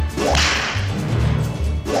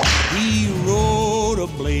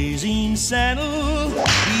blazing saddle,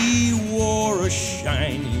 he wore a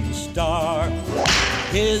shining star.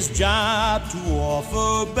 His job to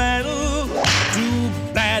offer battle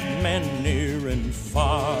to bad men near and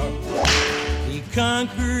far. He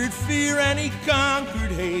conquered fear and he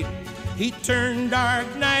conquered hate. He turned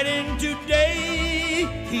dark night into day.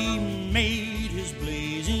 He made his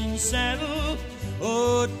blazing saddle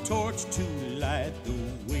a torch to light the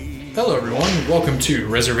way. Hello everyone, welcome to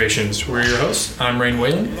Reservations. We're your hosts. I'm Rain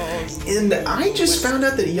Whalen. And I just found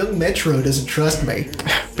out that young Metro doesn't trust me.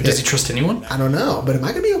 But does he trust anyone? I don't know, but am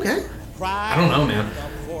I going to be okay? I don't know, man.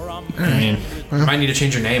 I mean, you might need to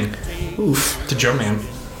change your name Oof. to Joe Man.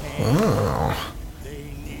 Oh.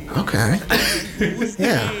 Okay.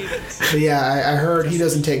 Yeah. But yeah, I heard he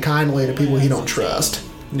doesn't take kindly to people he don't trust.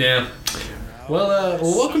 Yeah. Well,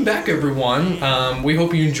 welcome back, everyone. We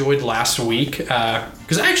hope you enjoyed last week.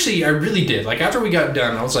 Because actually, I really did. Like, after we got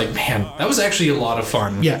done, I was like, man, that was actually a lot of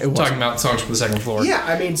fun. Yeah, it was. Talking about songs from the second floor. Yeah,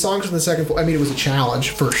 I mean, songs from the second floor. I mean, it was a challenge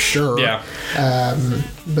for sure. Yeah.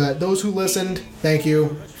 But those who listened, thank you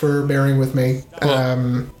for bearing with me.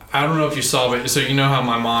 Well, I don't know if you saw, but so you know how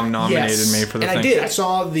my mom nominated me for the thing. And I did. I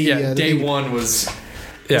saw the... Yeah, the day video. one was...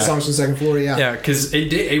 The Yeah. songs from the second floor, yeah. Yeah, because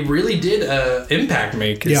it really did impact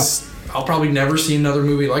me. Because I'll probably never see another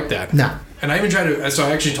movie like that. No. And I even tried to. So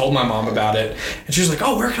I actually told my mom about it, and she was like,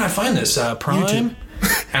 "Oh, where can I find this? Prime?" YouTube.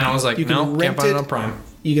 And I was like, "No, can't rent find it it. on Prime."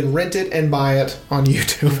 You can rent it and buy it on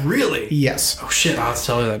YouTube. Really? Yes. Oh shit! I'll have to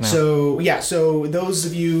tell you that now. So those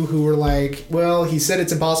of you who were like, well, he said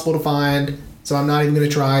it's impossible to find, so I'm not even going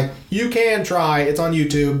to try. You can try. It's on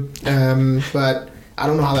YouTube. But I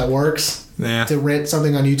don't know how that works. Yeah. To rent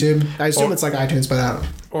something on YouTube. I assume it's like iTunes, but I don't know.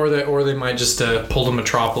 Or they might just pull to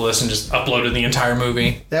Metropolis and just uploaded the entire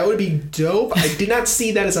movie. That would be dope. I did not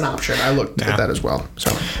see that as an option. I looked at that as well.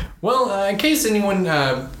 So, Well, in case anyone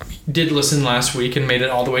did listen last week and made it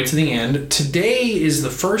all the way to the end, today is the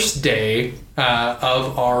first day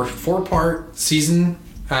of our 4-part season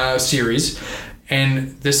series,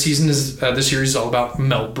 and this series is all about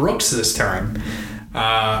Mel Brooks this time.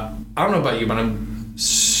 I don't know about you, but I'm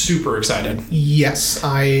super excited. yes,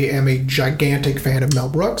 I am a gigantic fan of Mel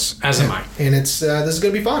Brooks. As am I. And it's this is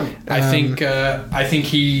going to be fun. I think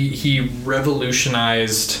he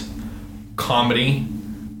revolutionized comedy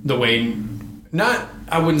the way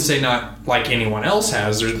I wouldn't say not like anyone else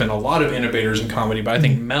has. There's been a lot of innovators in comedy, but I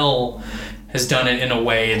think Mel has done it in a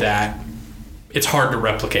way that it's hard to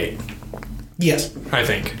replicate. Yes. I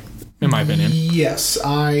think, in my opinion. Yes,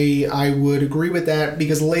 I would agree with that,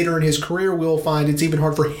 because later in his career we'll find it's even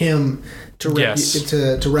hard for him to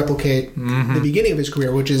to replicate the beginning of his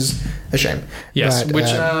career, which is a shame. Yes, but,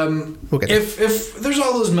 which we'll get there. if there's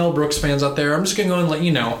all those Mel Brooks fans out there, I'm just going to go and let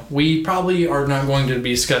you know, we probably are not going to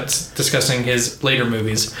be discussing his later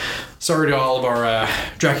movies. Sorry to all of our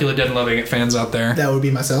Dracula Dead and Loving It fans out there. That would be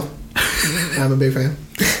myself. I'm a big fan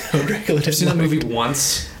of Dracula. I've seen that movie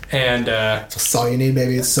once, and That's all you need,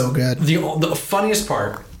 baby. It's so good. the funniest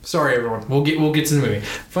part. Sorry, everyone. We'll get to the movie.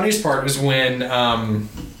 Funniest part is when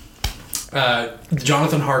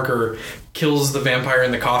Jonathan Harker kills the vampire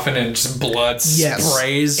in the coffin and just blood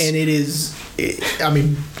sprays. And it is,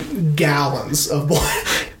 gallons of blood.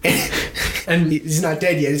 And he's not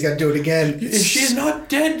dead yet. He's got to do it again. she's not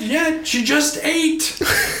dead yet. She just ate.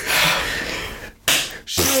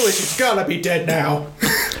 Surely she's gotta be dead now.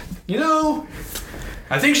 You know,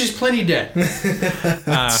 I think she's plenty dead.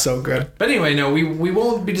 That's so good. But anyway, no, we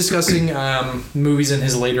won't be discussing movies in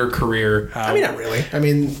his later career. Not really.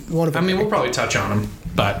 One of them. We'll probably touch on them.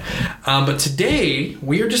 But today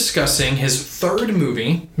we are discussing his third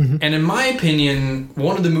movie, and in my opinion,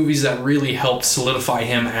 one of the movies that really helped solidify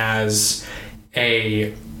him as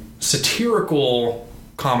a satirical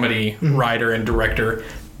comedy writer and director,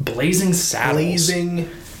 Blazing Saddles. Blazing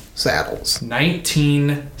Saddles.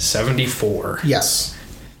 1974. Yes.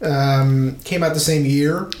 Came out the same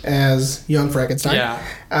year as Young Frankenstein. Yeah.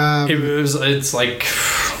 It's like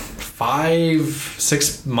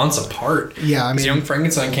 5-6 months apart. Yeah, Young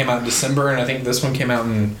Frankenstein came out in December, and I think this one came out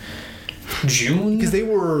in June. Because they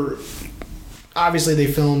were... Obviously, they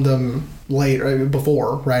filmed them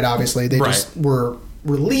before, right? Obviously. They just were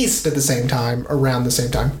released at the same time, around the same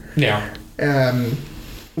time. Yeah.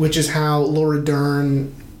 Which is how Laura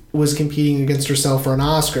Dern was competing against herself for an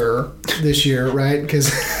Oscar this year, right? Because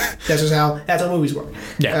that's how movies work.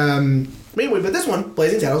 Yeah. Anyway, but this one,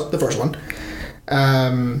 Blazing Saddles, the first one,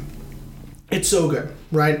 it's so good,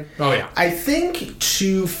 right? Oh, yeah. I think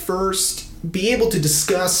to first be able to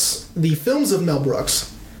discuss the films of Mel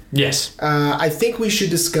Brooks, Yes. I think we should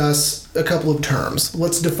discuss a couple of terms.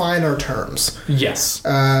 Let's define our terms. Yes.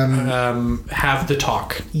 Have the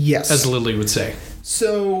talk. Yes. As Lily would say.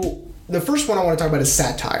 So the first one I want to talk about is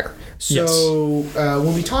satire. So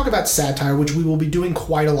when we talk about satire, which we will be doing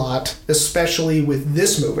quite a lot, especially with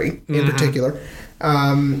this movie in particular,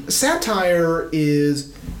 satire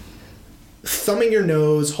is thumbing your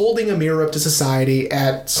nose, holding a mirror up to society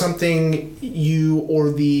at something you or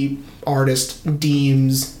the artist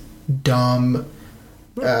deems dumb,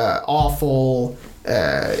 awful,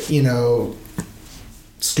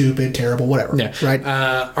 stupid, terrible, whatever. Yeah. Right?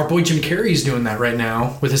 Our boy Jim Carrey is doing that right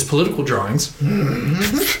now with his political drawings.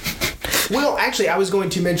 Well, actually, I was going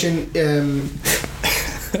to mention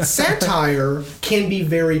satire can be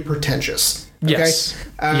very pretentious. Okay? Yes.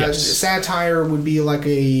 Satire would be like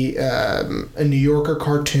a New Yorker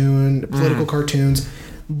cartoon, political cartoons.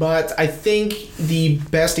 But I think the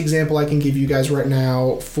best example I can give you guys right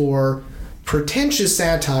now for pretentious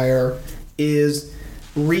satire is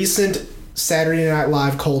recent Saturday Night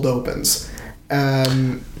Live cold opens.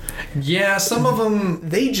 Yeah, some of them...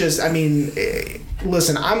 They just,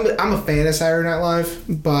 listen, I'm a fan of Saturday Night Live,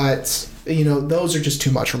 but, those are just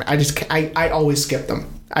too much for me. I always skip them.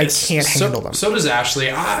 I can't handle them. So does Ashley.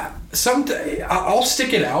 I'll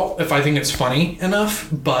stick it out if I think it's funny enough,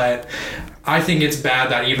 but I think it's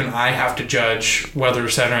bad that even I have to judge whether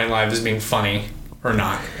Saturday Night Live is being funny or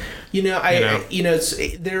not.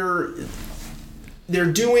 They're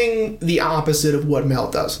doing the opposite of what Mel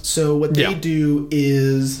does. So what they do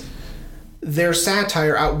is their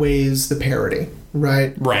satire outweighs the parody,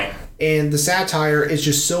 right? Right. And the satire is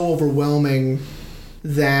just so overwhelming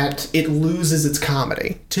that it loses its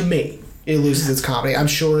comedy. To me, it loses its comedy. I'm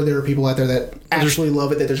sure there are people out there that actually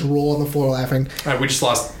love it, that just roll on the floor laughing. We just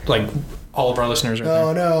lost, all of our listeners right there.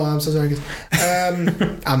 Oh, no, I'm so sorry.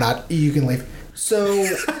 I'm not. You can leave. So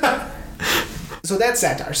that's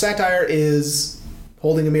satire. Satire is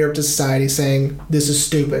holding a mirror up to society saying, this is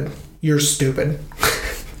stupid. You're stupid.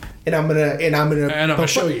 And I'm gonna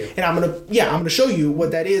show you. And I'm gonna show you what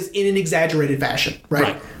that is in an exaggerated fashion,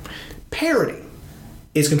 right? Parody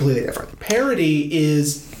is completely different. Parody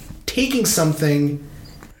is taking something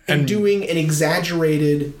and doing an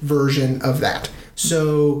exaggerated version of that.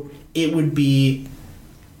 So it would be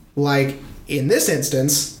like, in this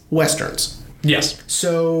instance, Westerns. Yes.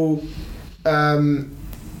 So one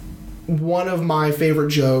of my favorite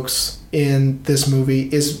jokes in this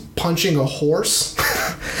movie is punching a horse.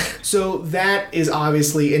 So that is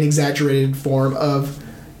obviously an exaggerated form of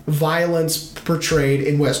violence portrayed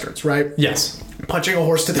in Westerns, right? Yes. Punching a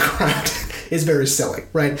horse to the ground is very silly,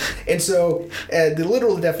 right? And so the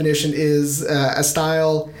literal definition is a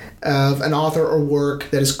style of an author or work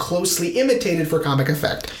that is closely imitated for comic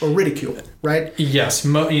effect or ridicule, right? Yes.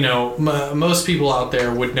 Most people out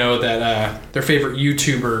there would know that their favorite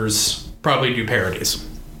YouTubers probably do parodies.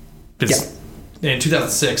 Yeah. In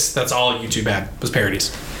 2006, that's all YouTube had was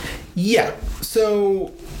parodies. Yeah.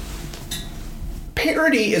 So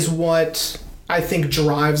parody is what I think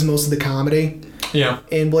drives most of the comedy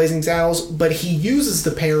in Blazing Saddles, but he uses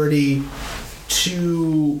the parody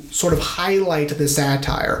to sort of highlight the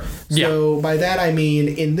satire. So by that I mean,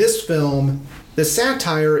 in this film, the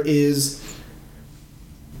satire is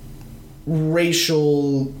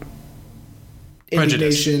racial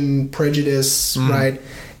indignation, prejudice, right?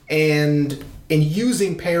 And in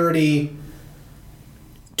using parody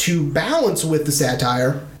to balance with the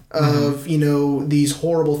satire of, these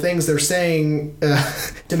horrible things they're saying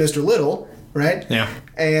to Mr. Little, right? Yeah.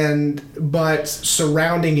 But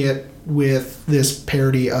surrounding it with this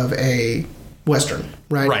parody of a Western,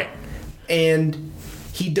 right? Right. And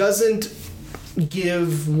he doesn't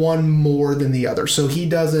give one more than the other. So he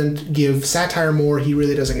doesn't give satire more. He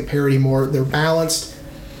really doesn't give parody more. They're balanced.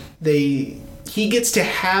 He gets to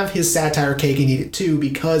have his satire cake and eat it too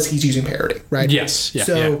because he's using parody, right? Yes. Yeah,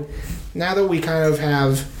 so now that we kind of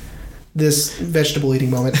have this vegetable eating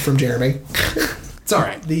moment from Jeremy, it's all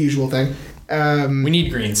right. The usual thing. We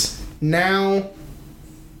need greens. Now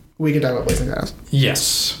we can talk about Blazing Saddles.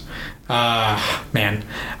 Yes. Man.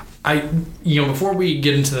 Before we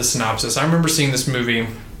get into the synopsis, I remember seeing this movie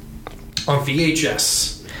on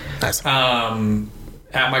VHS. Nice.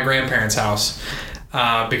 At my grandparents' house.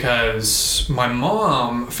 Because my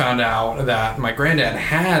mom found out that my granddad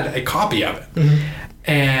had a copy of it. Mm-hmm.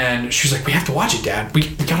 And she was like, we have to watch it, Dad. We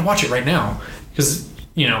gotta watch it right now. Because,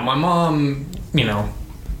 my mom,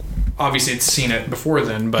 obviously had seen it before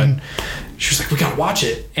then, but she was like, we gotta watch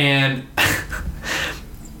it. And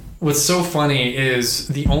what's so funny is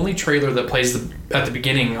the only trailer that plays at the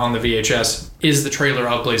beginning on the VHS is the trailer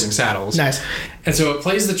of Blazing Saddles. Nice. And so it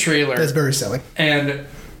plays the trailer. That's very silly. And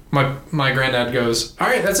my granddad goes, "All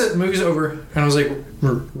right, that's it. The movie's over." And I was like,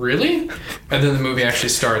 "Really?" And then the movie actually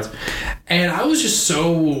starts, and I was just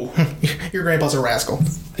so. Your grandpa's a rascal.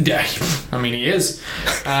 Yeah, I mean he is.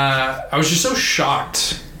 I was just so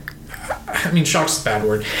shocked. I mean, shocked's a bad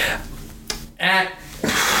word. At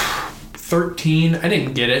 13, I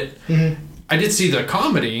didn't get it. Mm-hmm. I did see the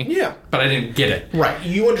comedy. Yeah, but I didn't get it. Right,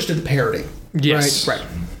 you understood the parody. Yes, right.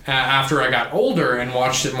 After I got older and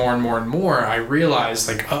watched it more and more and more, I realized,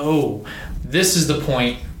 like, oh, this is the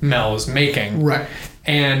point Mel is making. Right.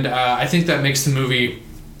 And I think that makes the movie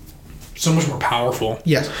so much more powerful.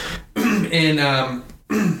 Yes. And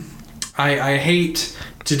I hate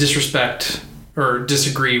to disrespect or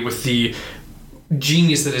disagree with the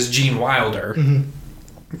genius that is Gene Wilder.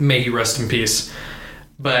 Mm-hmm. May he rest in peace.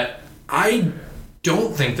 But I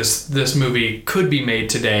don't think this movie could be made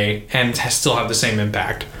today and still have the same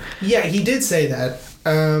impact. Yeah, he did say that.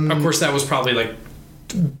 Of course, that was probably like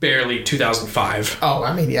barely 2005. Oh,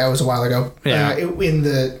 I mean, yeah, it was a while ago. Yeah. In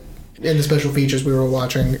the special features we were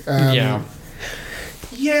watching. Yeah.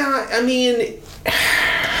 Yeah, I mean,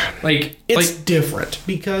 it's different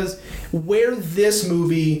because where this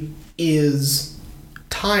movie is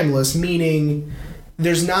timeless, meaning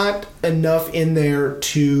there's not enough in there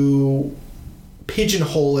to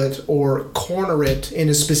pigeonhole it or corner it in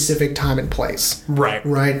a specific time and place.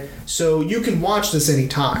 Right? So you can watch this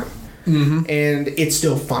anytime. Mm-hmm. And it's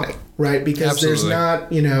still funny, right? Because There's not,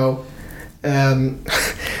 there's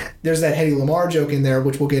that Hedy Lamarr joke in there,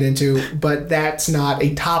 which we'll get into, but that's not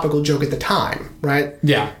a topical joke at the time, right?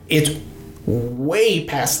 Yeah. It's way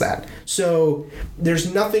past that. So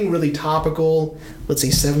there's nothing really topical. Let's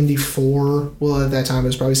see, 74. Well, at that time it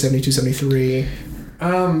was probably 72, 73.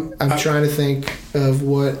 I'm trying to think of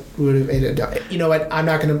what would have ended up. You know what? I'm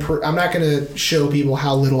not gonna show people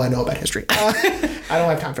how little I know about history. I don't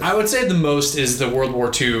have time for that. I would say the most is the World War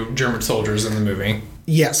II German soldiers in the movie.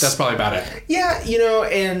 Yes, that's probably about it. Yeah,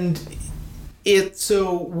 and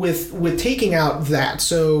so with taking out that,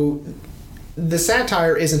 so the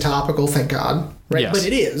satire isn't topical, thank God, right? Yes. But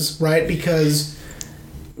it is, right? Because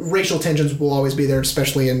racial tensions will always be there,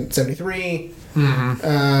 especially in 73.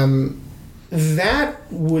 Mm-hmm.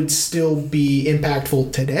 That would still be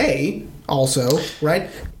impactful today also, right?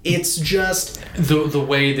 It's just the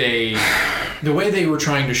way they were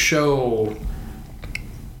trying to show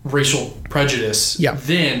racial prejudice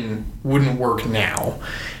then wouldn't work now.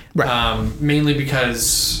 Right. Mainly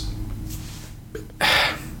because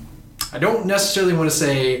I don't necessarily want to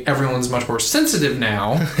say everyone's much more sensitive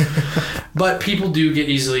now, but people do get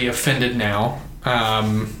easily offended now.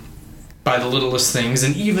 By the littlest things,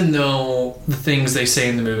 and even though the things they say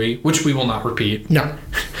in the movie, which we will not repeat. No.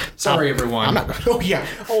 Sorry, everyone. I'm not. Oh, yeah.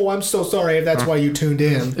 Oh, I'm so sorry if that's why you tuned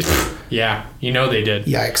in. Yeah, they did.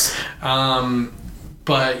 Yikes.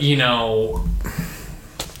 But, I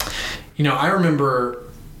remember,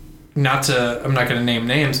 I'm not going to name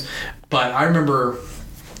names, but I remember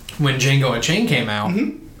when Django Unchained came out,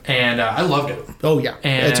 mm-hmm. and I loved it. Oh, yeah.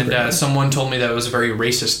 And someone told me that it was a very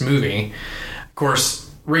racist movie. Of course,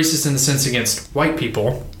 racist in the sense against white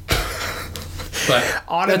people, but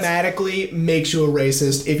automatically makes you a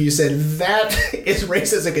racist if you said that is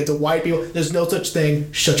racist against white people. There's no such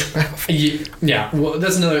thing. Shut your mouth. Yeah. Well,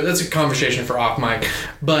 that's a conversation for off mic.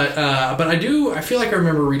 But I feel like I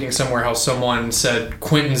remember reading somewhere how someone said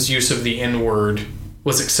Quentin's use of the N-word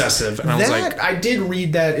was excessive, and I was like, I did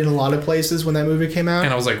read that in a lot of places when that movie came out,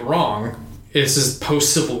 and I was like, wrong. This is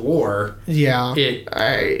post-Civil War. Yeah.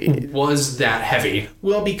 It was that heavy.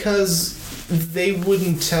 Well, because they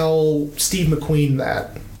wouldn't tell Steve McQueen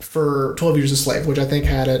that for 12 Years a Slave, which I think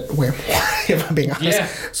had it way more, if I'm being honest. Yeah.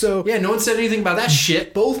 So, yeah, no one said anything about that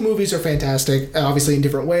shit. Both movies are fantastic, obviously in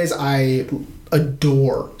different ways. I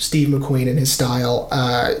adore Steve McQueen and his style.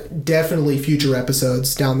 Definitely future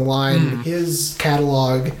episodes down the line. His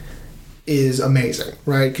catalog is amazing,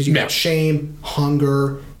 right? Because you got Shame,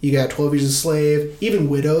 Hunger... You got 12 Years a Slave. Even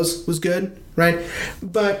Widows was good, right?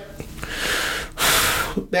 But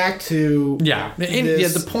back to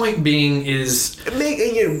the point being is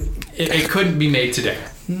it couldn't be made today.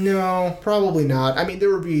 No, probably not. I mean, there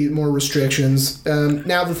would be more restrictions.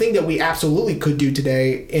 Now, the thing that we absolutely could do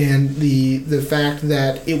today, and the fact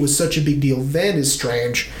that it was such a big deal then is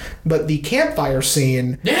strange, but the campfire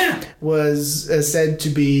scene was said to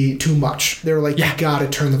be too much. They were like, you gotta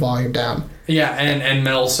turn the volume down. Yeah, and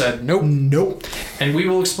Mel said, nope. And we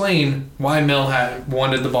will explain why Mel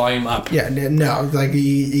wanted the volume up. Yeah, no, like,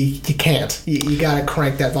 you can't. You gotta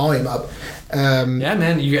crank that volume up. Yeah,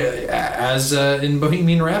 man. You as in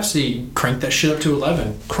Bohemian Rhapsody, crank that shit up to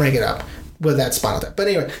 11. Crank it up with that Spinal Tap. But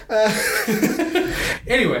anyway,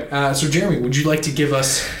 Anyway, so Jeremy, would you like to give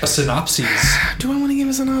us a synopsis? Do I want to give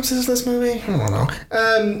a synopsis of this movie? I don't know.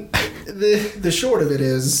 The short of it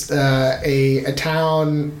is a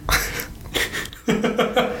town.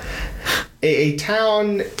 a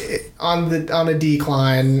town on a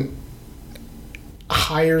decline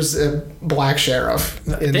hires a black sheriff.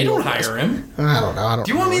 They don't hire him. I don't know.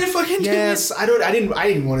 Do you want me to fucking Yes, do it? I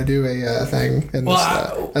didn't want to do a thing in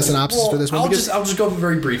a synopsis for this one. I'll just go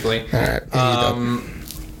very briefly. All right.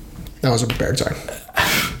 That was prepared. Sorry.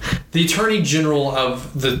 The Attorney General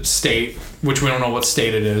of the state, which we don't know what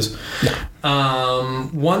state it is,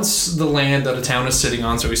 wants the land that a town is sitting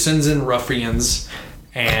on, so he sends in ruffians,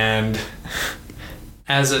 and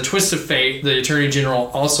as a twist of fate, the Attorney General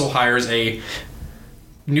also hires a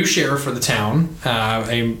new sheriff for the town,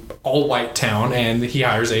 a all-white town, and he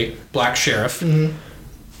hires a black sheriff, and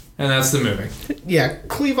that's the movie. Yeah,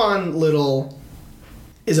 Cleavon Little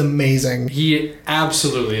is amazing. He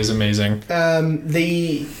absolutely is amazing.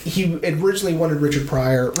 He originally wanted Richard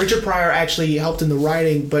Pryor. Richard Pryor actually helped in the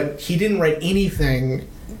writing, but he didn't write anything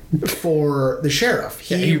for the sheriff.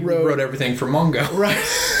 He wrote everything for Mongo. Right.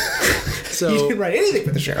 So he didn't write anything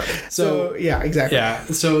for the sheriff. So yeah, exactly. Yeah.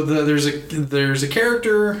 So there's a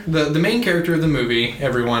character. The main character of the movie,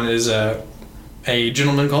 everyone, is a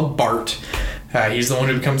gentleman called Bart. He's the one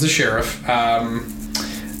who becomes the sheriff.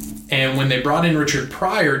 And when they brought in Richard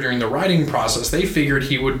Pryor during the writing process, they figured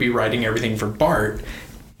he would be writing everything for Bart.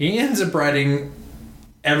 He ends up writing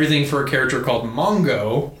everything for a character called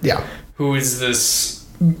Mongo. Yeah. Who is this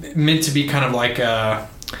meant to be kind of like a...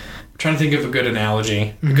 I'm trying to think of a good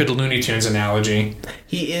analogy. A good Looney Tunes analogy.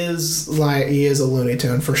 He is a Looney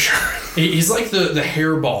Tune for sure. He's like the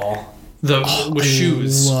hairball with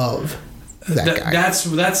shoes. I love that guy.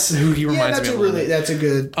 That's who he reminds me of. That's a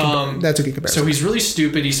good comparison. So he's really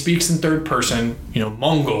stupid. He speaks in third person,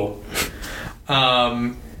 Mongo.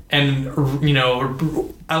 And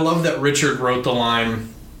I love that Richard wrote the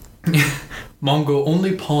line, Mongo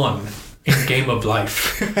only pawn in game of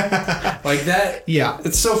life. Like that. Yeah.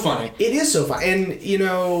 It's so funny. It is so funny. And,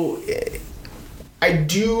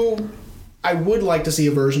 I would like to see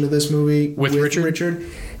a version of this movie with Richard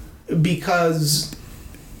because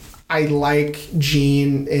I like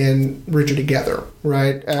Gene and Richard together,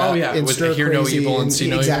 right? With the Hear No Evil and See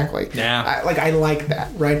No Evil. Exactly. Yeah. I like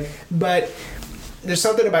that, right? But there's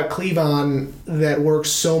something about Cleavon that works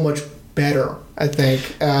so much better, I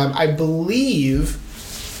think. I believe...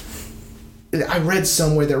 I read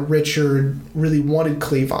somewhere that Richard really wanted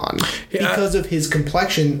Cleavon because of his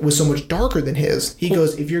complexion was so much darker than his. He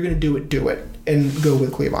goes, if you're going to do it, and go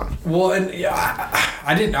with Cleavon. Well, and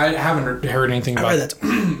I haven't heard anything about that,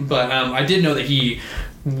 but I did know that he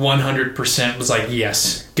 100% was like,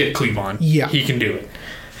 yes, get Cleavon. Yeah, he can do it.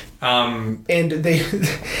 And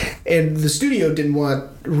the studio didn't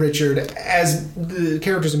want Richard, as the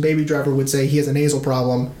characters in Baby Driver would say, he has a nasal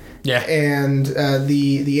problem. Yeah. And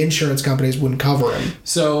the insurance companies wouldn't cover him.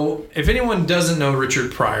 So, if anyone doesn't know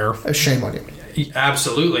Richard Pryor... Shame on you.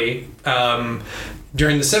 Absolutely.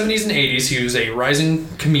 During the 70s and 80s, he was a rising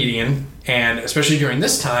comedian. And especially during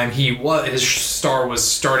this time, his star was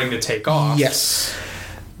starting to take off. Yes.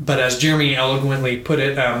 But as Jeremy eloquently put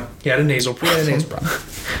it, he had a nasal problem.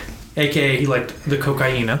 AKA, he liked the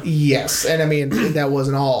cocaine. Yes, and I mean that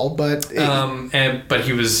wasn't all, but but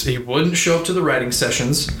he wouldn't show up to the writing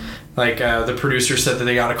sessions. Like the producer said that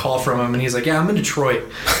they got a call from him, and he's like, "Yeah, I'm in Detroit."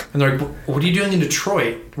 And they're like, "What are you doing in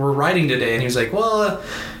Detroit? We're writing today." And he was like, "Well,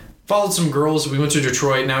 followed some girls. We went to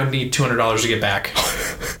Detroit. Now I need $200 to get back."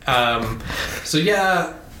 So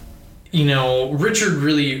yeah. Richard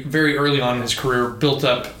really, very early on in his career, built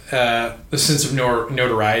up a sense of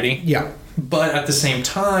notoriety. Yeah. But at the same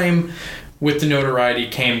time, with the notoriety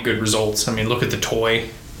came good results. I mean, look at The Toy.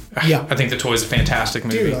 Yeah. I think The Toy is a fantastic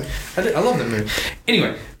movie. I love that movie.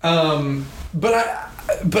 Anyway, but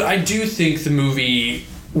I do think the movie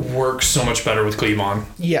works so much better with Cleavon.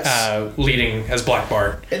 Yes. Leading as Black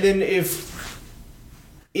Bart. And then if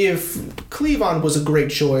Cleavon was a great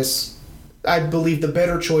choice, I believe the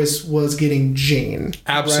better choice was getting Gene.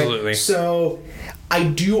 Absolutely. Right? So I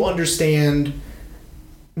do understand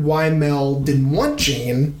why Mel didn't want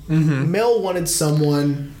Gene. Mm-hmm. Mel wanted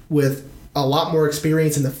someone with a lot more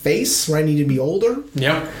experience in the face, right? Needed to be older.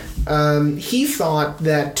 Yep. He thought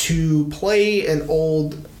that to play an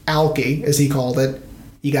old alkie, as he called it,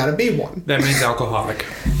 you gotta be one. That means alcoholic.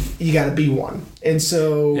 You gotta be one. And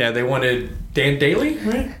so... Yeah, they wanted Dan Daly,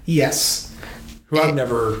 right? Yes. Who I've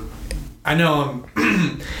never... I know,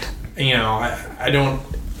 I don't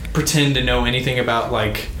pretend to know anything about,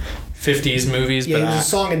 50s movies, yeah, but he was a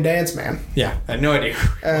song and dance man. Yeah, I had no idea.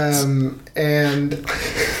 And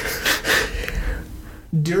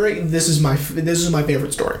this is my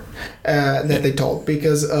favorite story that they told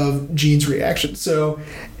because of Gene's reaction. So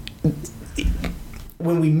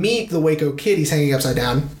when we meet the Waco Kid, he's hanging upside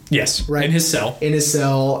down. Yes, right in his cell.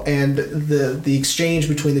 And the exchange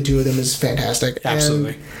between the two of them is fantastic.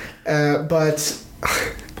 Absolutely. But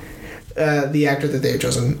the actor that they had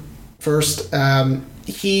chosen first,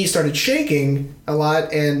 he started shaking a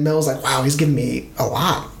lot, and Mel's like, "Wow, he's giving me a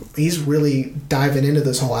lot. He's really diving into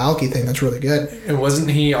this whole alky thing. That's really good." And wasn't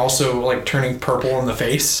he also like turning purple in the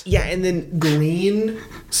face? Yeah, and then green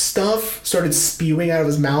stuff started spewing out of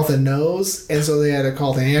his mouth and nose, and so they had to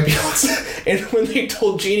call the ambulance. And when they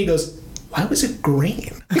told Gene, he goes, "Why was it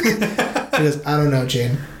green?" He goes, "I don't know,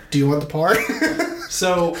 Gene. Do you want the part?"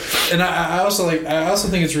 So, and I also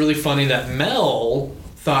think it's really funny that Mel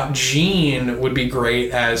thought Gene would be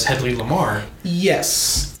great as Hedley Lamar.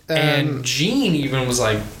 Yes. And Gene even was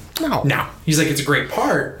like, no. He's like, it's a great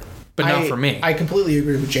part, but not for me. I completely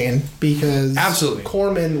agree with Gene because absolutely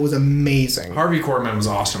Corman was amazing. Harvey Korman was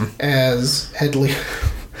awesome as Hedley.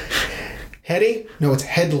 Hetty? No, it's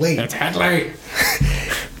Hedley. It's Hedley.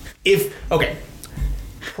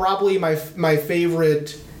 Probably my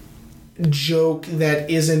favorite joke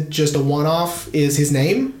that isn't just a one-off is his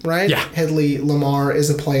name, right? Yeah. Hedley Lamar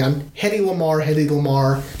is a play on Hetty Lamar. Hetty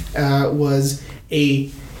Lamar was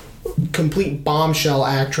a complete bombshell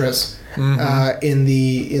actress in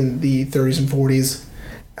the 30s and 40s.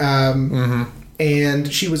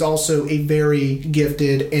 And she was also a very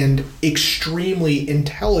gifted and extremely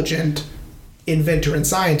intelligent inventor and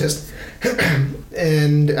scientist.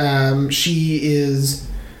 And she is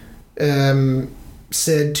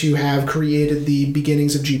said to have created the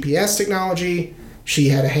beginnings of GPS technology. She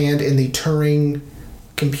had a hand in the Turing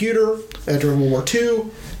computer during World War II.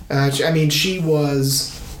 She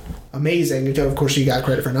was amazing. Of course, she got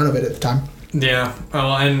credit for none of it at the time. Yeah.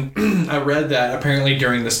 Well, and I read that apparently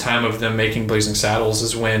during this time of them making Blazing Saddles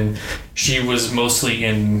is when she was mostly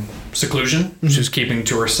in seclusion. Mm-hmm. She was keeping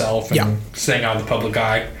to herself and staying out of the public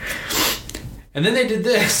eye. And then they did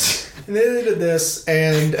this.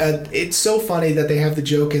 And it's so funny that they have the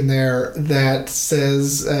joke in there that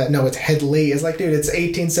says, no, it's Hedley. It's like, dude, it's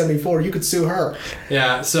 1874. You could sue her.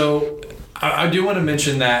 Yeah, so I do want to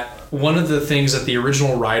mention that one of the things that the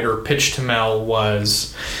original writer pitched to Mel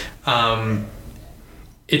was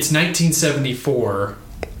it's 1974,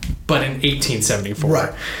 but in 1874.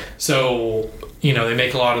 Right. So, they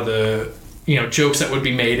make a lot of the, jokes that would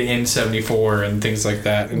be made in 74 and things like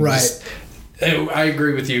that. And right. I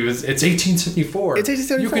agree with you. It's 1874. It's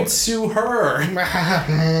 1874. You could sue her.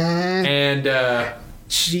 And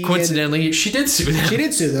coincidentally, she did sue them. She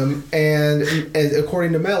did sue them. And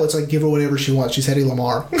according to Mel, it's like, give her whatever she wants. She's Hetty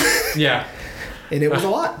Lamar. Yeah. And it was a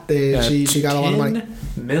lot. She got a lot of money.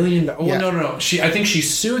 $10 million. Well, yeah. No. I think she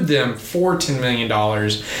sued them for $10 million.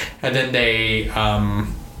 And then they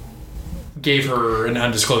gave her an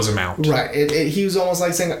undisclosed amount. Right. He was almost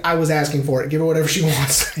like saying, I was asking for it. Give her whatever she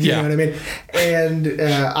wants. You know what I mean? And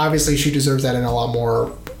obviously she deserves that and a lot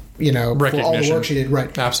more, for all the work she did.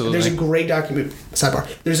 Right. Absolutely. There's a great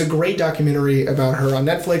There's a great documentary about her on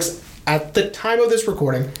Netflix at the time of this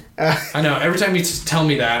recording. I know. Every time you tell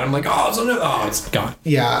me that, I'm like, it's gone.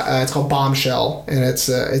 Yeah. It's called Bombshell, and it's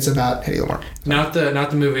about Hetty Lamar. Not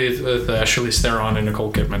the movie with Charlize Theron and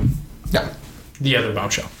Nicole Kidman. No. The other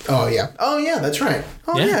Bombshell. Oh yeah, that's right.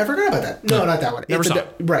 Oh yeah, I forgot about that. No, not that one. Never saw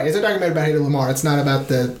it. Right, it's a documentary about Hetty Lamar. It's not about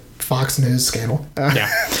the Fox News scandal. Yeah.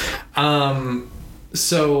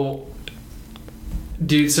 So,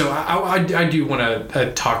 dude, I do want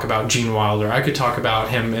to talk about Gene Wilder. I could talk about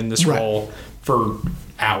him in this role for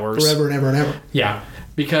hours. Forever and ever and ever. Yeah,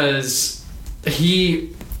 because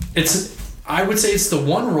I would say it's the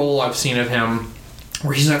one role I've seen of him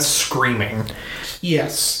where he's not screaming.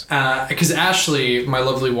 Yes. Because Ashley, my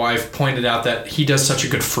lovely wife, pointed out that he does such a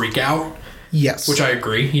good freak out. Yes. Which I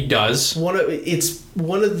agree, he does. It's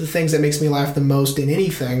one of the things that makes me laugh the most in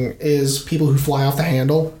anything is people who fly off the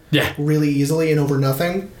handle really easily and over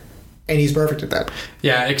nothing. And he's perfect at that.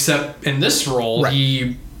 Yeah, except in this role,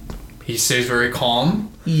 he stays very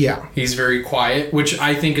calm. Yeah. He's very quiet, which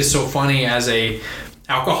I think is so funny as a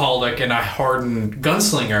alcoholic and a hardened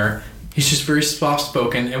gunslinger. He's just very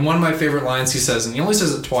soft-spoken. And one of my favorite lines he says, and he only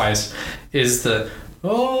says it twice, is the,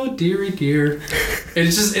 "Oh, dearie dear."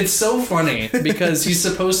 It's so funny because he's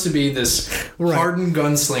supposed to be this hardened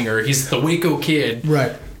gunslinger. He's the Waco Kid.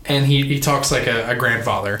 Right. And he talks like a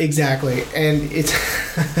grandfather. Exactly. And it's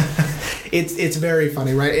it's very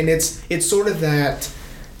funny, right? And it's sort of that,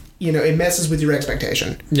 it messes with your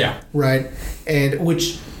expectation. Yeah. Right? And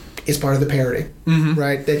which is part of the parody,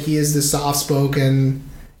 right? That he is the soft-spoken...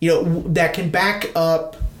 that can back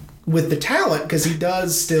up with the talent, because he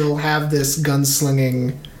does still have this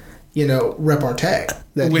gunslinging, repartee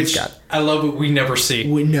that Which he's got. I love what we never see.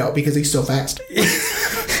 No, because he's so fast.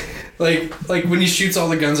 Like when he shoots all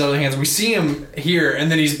the guns out of the hands, we see him here,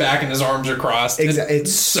 and then he's back and his arms are crossed. Exactly.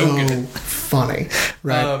 It's so good. funny,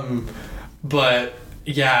 right? But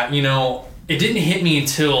yeah, it didn't hit me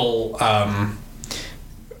until I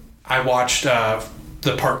watched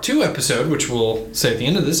the part 2 episode, which we'll say at the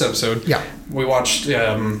end of this episode. Yeah. We watched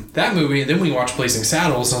that movie, and then we watched Blazing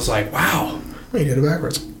Saddles, and I was like, wow. He did it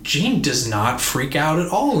backwards. Gene does not freak out at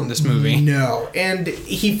all in this movie. No, and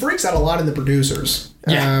he freaks out a lot in the producers.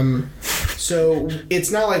 Yeah. So it's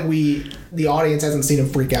not like the audience hasn't seen him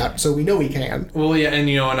freak out, so we know he can. Well, yeah, and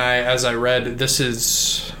as I read, this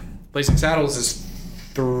is Blazing Saddles is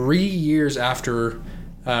 3 years after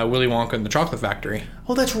Willy Wonka and the Chocolate Factory.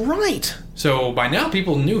 Oh, that's right. So by now,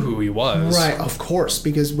 people knew who he was. Right, of course,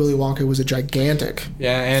 because Willy Wonka was a gigantic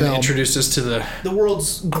and film. introduced us to the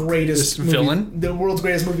world's greatest villain. The world's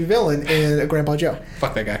greatest movie villain in Grandpa Joe.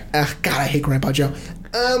 Fuck that guy. God, I hate Grandpa Joe.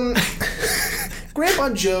 Grandpa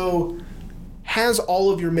Joe has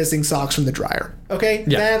all of your missing socks from the dryer. Okay,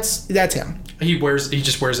 yeah. that's him. He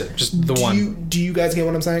just wears it, just the one. Do you guys get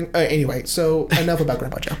what I'm saying? Anyway, so enough about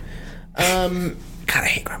Grandpa Joe. God, I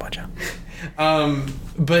hate Grandpa Joe.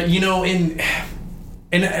 But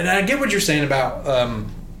and I get what you're saying about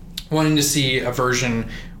wanting to see a version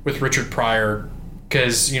with Richard Pryor,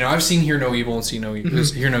 because I've seen Hear No Evil and See No Evil,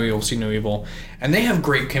 Hear No Evil, See No Evil, and they have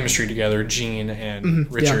great chemistry together, Gene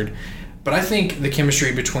and Richard. Yeah. But I think the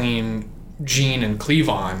chemistry between Gene and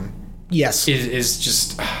Cleavon, yes, is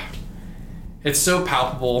just it's so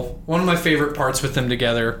palpable. One of my favorite parts with them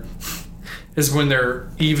together is when they're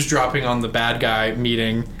eavesdropping on the bad guy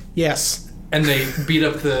meeting. Yes. And they beat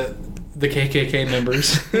up the KKK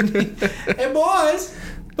members. Hey boys,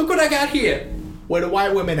 look what I got here. Where the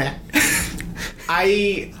white women at?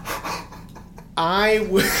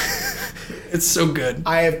 It's so good.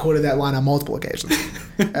 I have quoted that line on multiple occasions.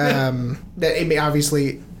 That it may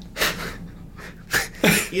obviously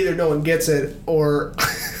either no one gets it or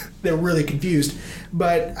they're really confused.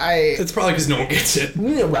 But it's probably because no one gets it.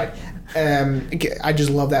 Right. I just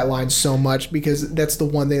love that line so much because that's the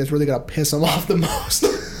one thing that's really gonna piss him off the most.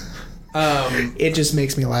 It just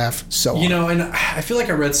makes me laugh so hard. And I feel like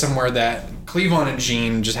I read somewhere that Cleavon and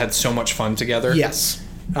Gene just had so much fun together. Yes.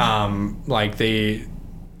 Ashley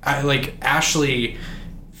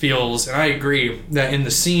feels, and I agree, that in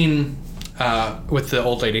the scene with the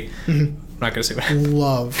old lady, I'm not gonna say what.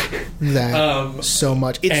 Love that so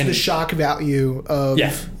much. It's the shock value of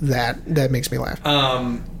that makes me laugh.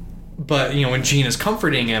 But when Gene is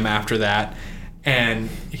comforting him after that, and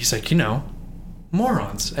he's like,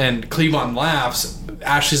 morons, and Cleavon laughs.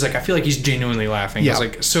 Ashley's like, I feel like he's genuinely laughing. Yeah. I was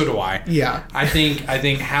like, so do I. Yeah. I think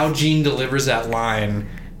how Gene delivers that line,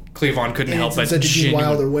 Cleavon couldn't help but such a Gene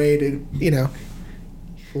Wilder way to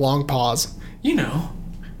long pause.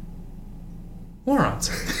 Morons.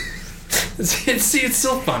 It's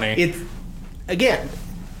still funny. It's again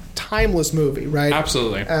timeless movie, right?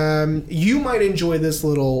 Absolutely. You might enjoy this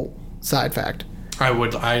little side fact. I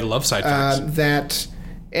would. I love side facts.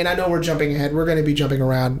 And I know we're jumping ahead. We're going to be jumping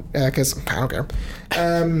around because I don't care.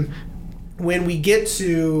 When we get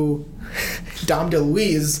to Dom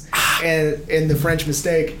DeLuise and the French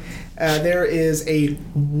Mistake, there is a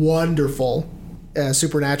wonderful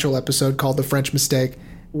supernatural episode called The French Mistake,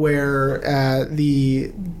 where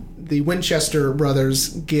the Winchester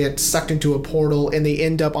brothers get sucked into a portal and they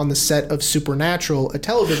end up on the set of Supernatural, a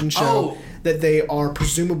television show that they are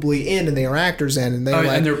presumably in and they are actors in, and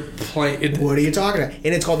they're playing. What are you talking about? And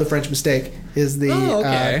it's called The French Mistake.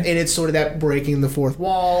 And it's sort of that breaking the fourth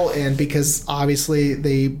wall, and because obviously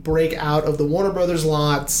they break out of the Warner Brothers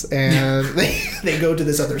lots and they go to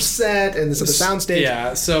this other set and this other soundstage.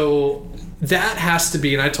 Yeah, so that has to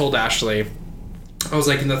be. And I told Ashley, I was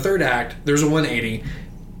like, in the third act, there's a 180.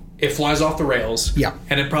 It flies off the rails. Yeah.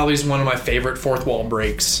 And it probably is one of my favorite fourth wall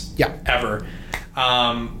breaks ever.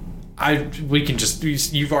 We can just,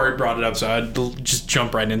 you've already brought it up, so I'd just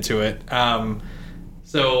jump right into it.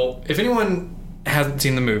 So if anyone hasn't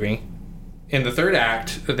seen the movie, in the third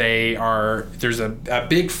act, there's a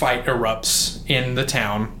big fight erupts in the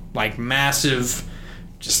town, like massive,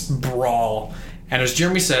 just brawl. And as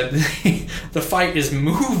Jeremy said, the fight is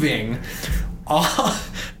moving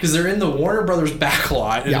because they're in the Warner Brothers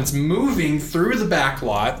backlot, and it's moving through the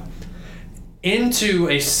backlot into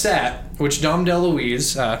a set, which Dom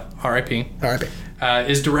DeLuise, R.I.P., R.I.P.,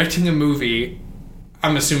 is directing a movie.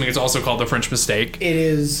 I'm assuming it's also called The French Mistake. It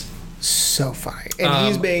is So funny,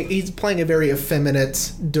 and he's playing a very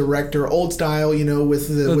effeminate director, old style, you know, with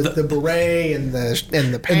the beret and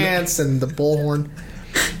the pants and the bullhorn.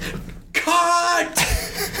 Cut!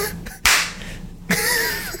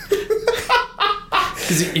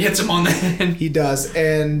 Because he hits him on the head. He does,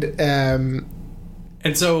 and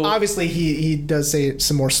so obviously he does say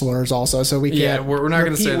some more slurs also. So we can't. Yeah, we're not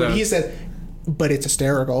going to say that. He said, but it's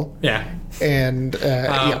hysterical. Yeah. And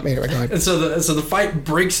anyway, go ahead. And so the fight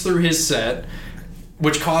breaks through his set,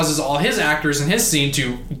 which causes all his actors in his scene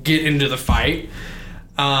to get into the fight.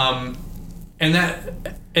 And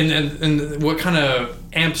what kind of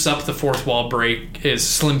amps up the fourth wall break is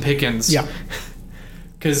Slim Pickens. Yeah.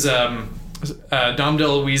 Because Dom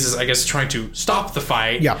DeLuise is, I guess, trying to stop the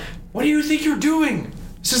fight. Yeah. What do you think you're doing?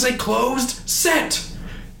 This is a closed set.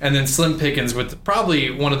 And then Slim Pickens with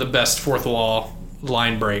probably one of the best fourth wall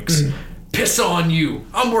line breaks. Mm. Piss on you.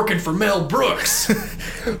 I'm working for Mel Brooks.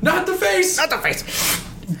 Not the face. Not the face.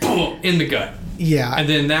 Boom. In the gut. Yeah. And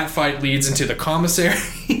then that fight leads into the commissary.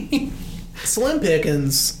 Slim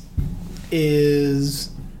Pickens is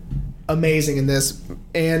amazing in this.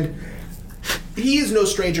 And he is no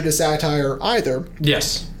stranger to satire either.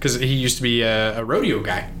 Yes. Because he used to be a rodeo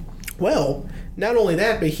guy. Well, not only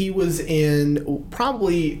that, but he was in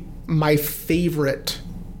probably my favorite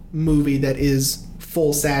movie that is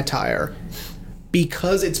full satire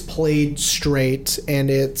because it's played straight and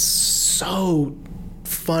it's so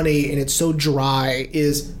funny and it's so dry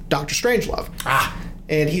is Dr. Strangelove.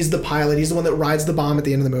 And he's the pilot. He's the one that rides the bomb at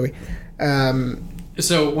the end of the movie.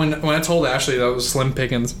 So when I told Ashley that was Slim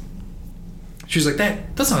Pickens, she was like,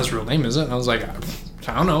 that's not his real name, is it? And I was like,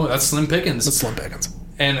 I don't know. That's Slim Pickens. That's Slim Pickens.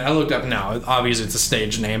 And I looked up now. Obviously, it's a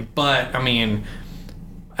stage name, but I mean,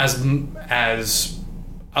 as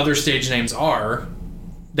other stage names are,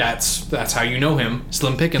 that's how you know him,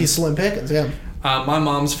 Slim Pickens. He's Slim Pickens, yeah. My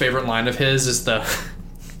mom's favorite line of his is the,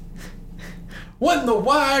 "What in the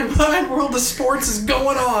wide world of sports is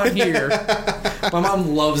going on here?" My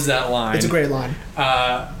mom loves that line. It's a great line.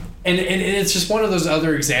 And it's just one of those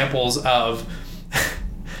other examples of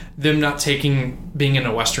them not taking being in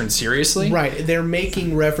a Western seriously. Right. They're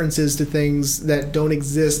making references to things that don't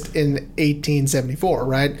exist in 1874,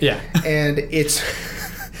 right? Yeah. And it's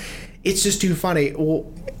just too funny.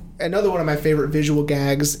 Well, another one of my favorite visual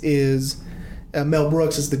gags is Mel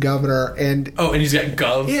Brooks as the governor. And he's got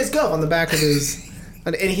Gov. He has Gov on the back of his...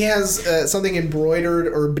 And he has something embroidered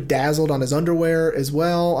or bedazzled on his underwear as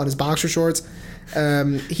well, on his boxer shorts.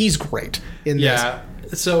 He's great in this. Yeah.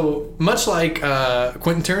 So much like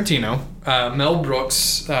Quentin Tarantino, Mel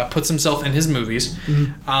Brooks puts himself in his movies.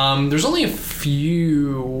 Mm-hmm. There's only a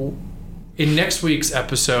few. In next week's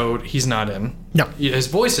episode, he's not in. No. His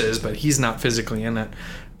voice is, but he's not physically in it.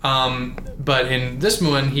 But in this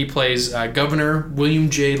one, he plays Governor William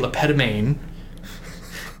J. Lepedemain.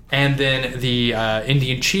 And then the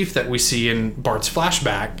Indian chief that we see in Bart's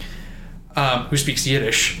flashback, who speaks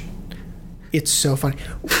Yiddish. It's so funny.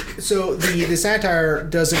 So the satire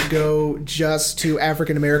doesn't go just to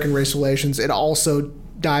African American race relations. It also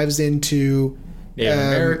dives into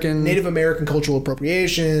Native American cultural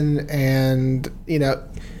appropriation and,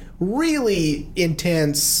 really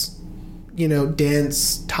intense,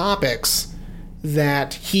 dense topics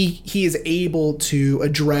that he is able to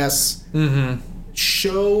address,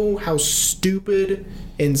 show how stupid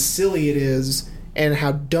and silly it is and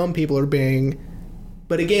how dumb people are being.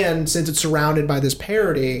 But again, since it's surrounded by this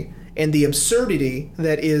parody and the absurdity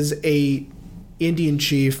that is a Indian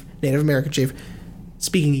chief, Native American chief,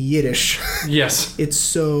 speaking Yiddish. Yes. It's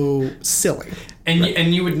so silly. And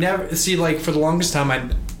and you would never see, like, for the longest time,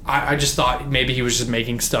 I just thought maybe he was just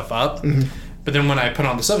making stuff up. Mm-hmm. But then when I put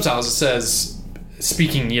on the subtitles, it says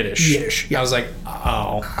speaking Yiddish. Yiddish. Yeah. I was like,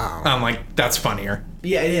 oh. I'm like, that's funnier.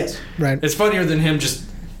 Yeah, it is. Right. It's funnier than him just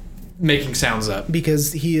making sounds up.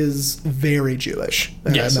 Because he is very Jewish.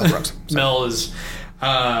 Yes. Mel Brooks. So. Mel is...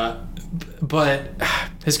 but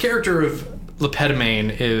his character of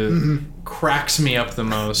Lepedemain cracks me up the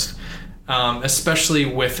most. Especially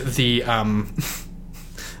with the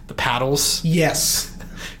paddles. Yes.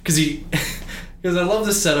 Because I love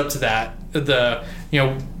the setup to that.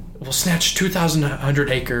 We'll snatch 2,100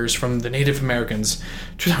 acres from the Native Americans.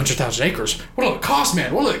 200,000 acres? What'll it cost,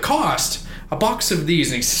 man? What'll it cost? A box of these,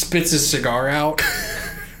 and he spits his cigar out.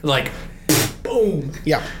 Like, boom.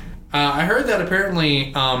 Yeah. I heard that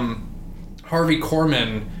apparently Harvey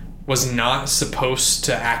Korman was not supposed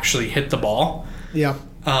to actually hit the ball. Yeah.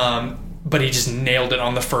 But he just nailed it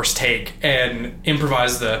on the first take and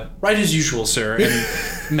improvised the right as usual, sir.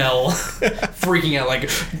 And Mel freaking out like,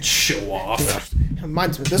 show off.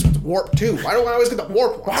 This one's warped too. Why do I always get the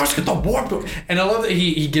warped I ones? always get the warp. And I love that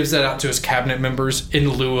he gives that out to his cabinet members in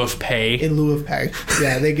lieu of pay. In lieu of pay.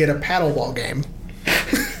 Yeah, they get a paddleball game.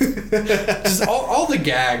 Just all the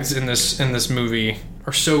gags in this movie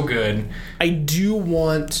are so good. I do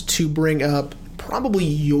want to bring up probably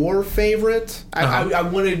your favorite. I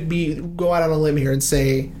want to go out on a limb here and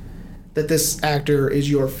say that this actor is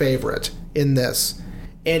your favorite in this,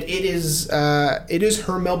 and it is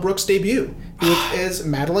her Mel Brooks debut, which is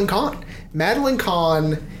Madeline Kahn. Madeline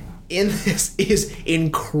Kahn in this is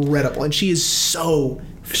incredible, and she is so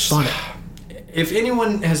funny. If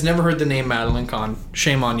anyone has never heard the name Madeline Kahn,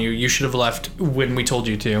 shame on you. You should have left when we told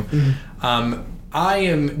you to. Mm-hmm. I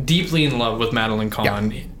am deeply in love with Madeline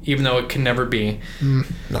Kahn, even though it can never be.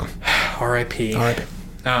 No. R.I.P. R.I.P.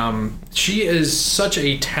 She is such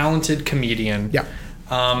a talented comedian. Yeah.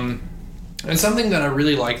 And something that I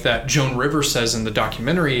really like that Joan Rivers says in the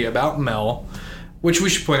documentary about Mel, which we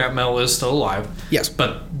should point out Mel is still alive. Yes.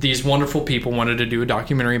 But these wonderful people wanted to do a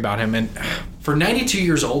documentary about him. And for 92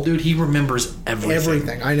 years old, dude, he remembers everything.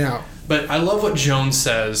 Everything, I know. But I love what Joan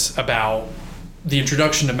says about the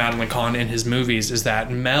introduction to Madeline Kahn in his movies is that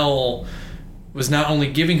Mel was not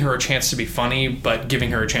only giving her a chance to be funny, but giving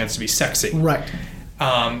her a chance to be sexy. Right.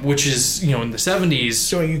 Which is, in the 70s...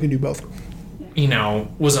 Showing you can do both.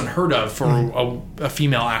 Was unheard of for a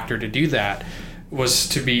female actor to do that. Was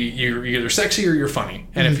to be, you're either sexy or you're funny.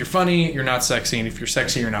 And if you're funny, you're not sexy. And if you're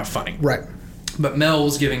sexy, you're not funny. Right. But Mel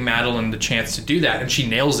was giving Madeline the chance to do that, and she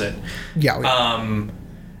nails it. Yeah.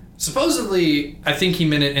 Supposedly, I think he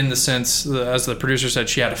meant it in the sense, as the producer said,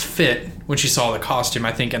 she had a fit when she saw the costume,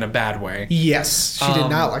 I think in a bad way. Yes. She did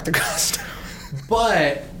not like the costume.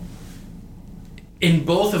 But in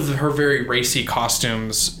both of her very racy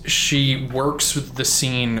costumes, she works with the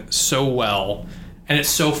scene so well. And it's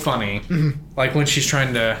so funny. Mm-hmm. Like when she's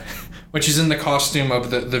in the costume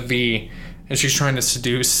of the V and she's trying to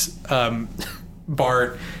seduce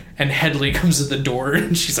Bart, and Hedley comes to the door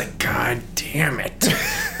and she's like, God damn it.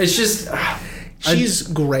 It's just... she's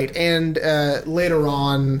great. And later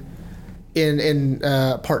on in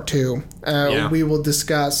part 2, we will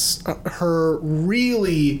discuss her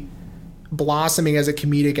really blossoming as a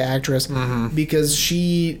comedic actress because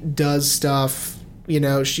she does stuff...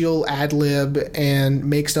 she'll ad-lib and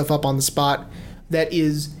make stuff up on the spot that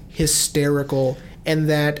is hysterical and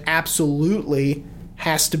that absolutely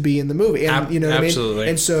has to be in the movie. And, you know what absolutely. I mean?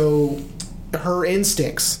 And so her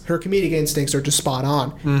comedic instincts are just spot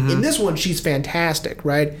on. In this one, she's fantastic,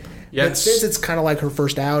 right? Yes. But since it's kind of like her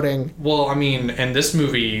first outing... Well, I mean, in this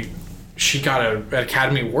movie, she got an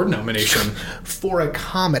Academy Award nomination. For a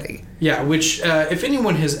comedy. Yeah, which, if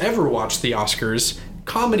anyone has ever watched the Oscars...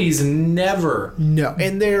 Comedies never. No,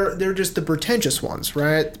 and they're just the pretentious ones,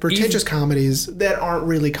 right? Pretentious comedies that aren't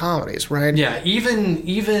really comedies, right? Yeah,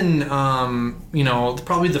 even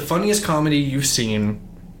probably the funniest comedy you've seen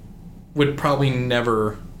would probably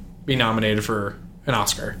never be nominated for an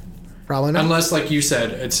Oscar. Probably not. Unless, like you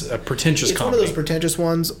said, it's a pretentious comedy. It's one of those pretentious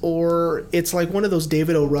ones, or it's like one of those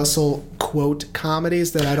David O. Russell quote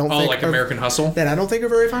comedies that I don't think... Oh, like American Hustle? That I don't think are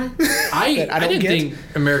very funny. I didn't think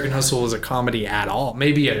American Hustle was a comedy at all.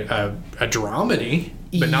 Maybe a dramedy,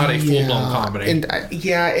 but not a full-blown comedy. And I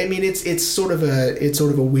mean, it's sort of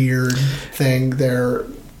a weird thing. Their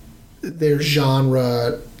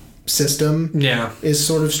genre system is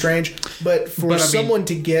sort of strange, but for someone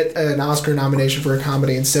to get an Oscar nomination for a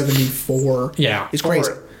comedy in 1974 is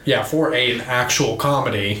crazy. For an actual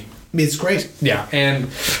comedy, it's crazy. Yeah, and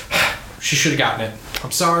she should have gotten it.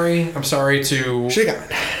 I'm sorry to should have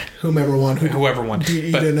gotten it. Whoever won.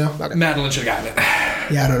 You didn't know? Okay. Madeline should have gotten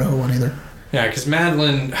it. Yeah, I don't know who won either. Yeah, because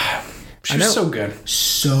Madeline, she was so good,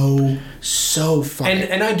 so funny,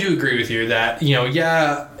 and I do agree with you that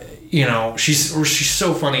she's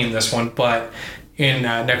so funny in this one, but in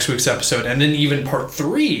next week's episode, and then even part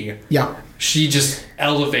 3, she just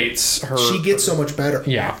elevates her. She gets so much better.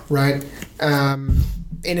 Yeah. Right. And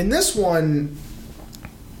in this one,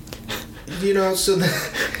 so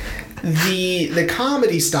the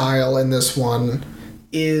comedy style in this one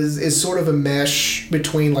is sort of a mesh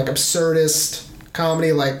between like absurdist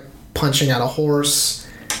comedy, like Punching Out a Horse,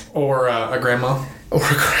 or a grandma.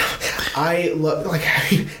 I love,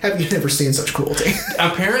 have you never seen such cruelty?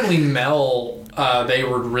 Apparently Mel, they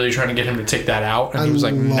were really trying to get him to take that out, and he was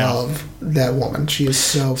like, no. I love that woman. She is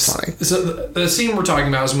so funny. So the scene we're talking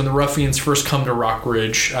about is when the ruffians first come to Rock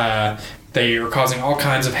Ridge. They are causing all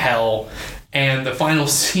kinds of hell, and the final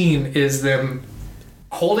scene is them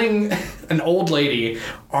holding an old lady,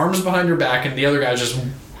 arms behind her back, and the other guy's just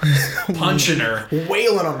punching her.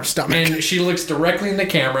 Wailing on her stomach. And she looks directly in the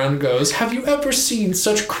camera and goes, "Have you ever seen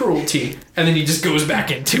such cruelty?" And then he just goes back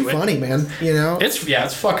into it. Funny, man. You know? It's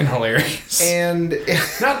fucking hilarious. And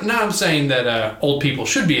not I'm saying that old people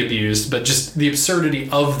should be abused, but just the absurdity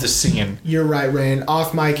of the scene. you're right, Rain.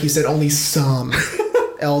 Off mic, he said only some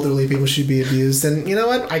elderly people should be abused. And you know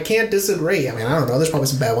what? I can't disagree. I mean, I don't know. There's probably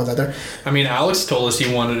some bad ones out there. I mean, Alex told us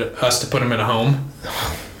he wanted us to put him in a home.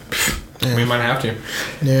 Yeah. We might have to.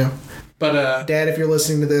 Yeah. But Dad, if you're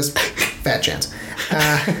listening to this, fat chance.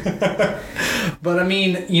 but I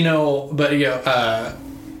mean, you know, but yeah,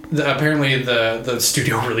 apparently the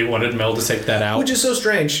studio really wanted Mel to take that out. Which is so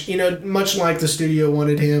strange. You know, much like the studio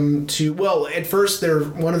wanted him to... Well, at first,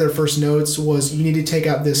 one of their first notes was, you need to take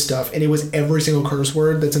out this stuff. And it was every single curse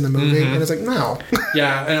word that's in the movie. And it's like, no.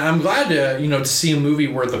 Yeah, and I'm glad to see a movie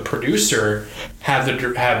where the producer had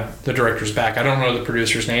the director's back. I don't know the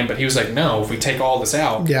producer's name, but he was like, no, if we take all this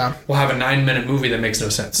out, Yeah. we'll have a 9-minute movie that makes no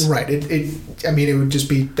sense. Right. I mean, it would just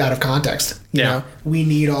be out of context. You Yeah. know? We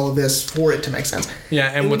need all of this for it to make sense. Yeah,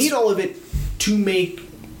 and we need all of it to make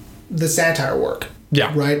the satire work.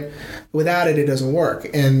 Yeah. Right? Without it, it doesn't work.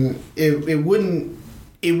 And it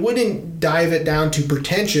wouldn't dive it down to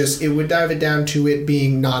pretentious. It would dive it down to it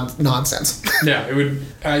being nonsense. Yeah, it would.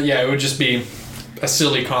 It would just be a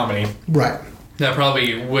silly comedy Right. that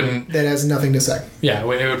probably wouldn't. That has nothing to say. Yeah, it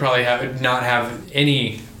would probably not have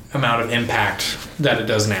any amount of impact that it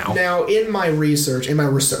does now. Now, in my research,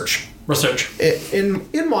 Research.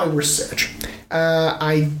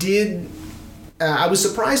 I was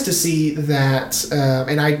surprised to see that,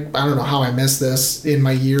 and I don't know how I missed this in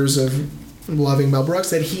my years of loving Mel Brooks,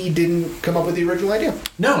 that he didn't come up with the original idea.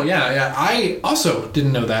 No, yeah. I also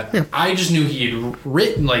didn't know that. Yeah. I just knew he had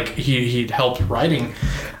written, like he'd helped writing.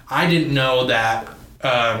 I didn't know that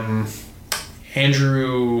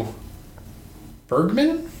Andrew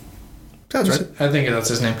Bergman. That's right. I think that's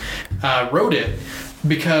his name. Wrote it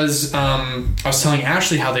because I was telling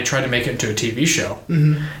Ashley how they tried to make it into a TV show,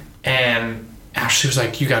 and Ashley was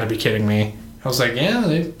like, "You got to be kidding me!" I was like, "Yeah,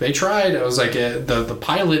 they tried." I was like, "The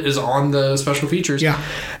pilot is on the special features." Yeah.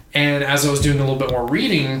 And as I was doing a little bit more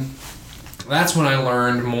reading, that's when I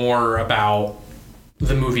learned more about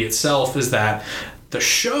the movie itself. Is that the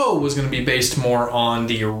show was going to be based more on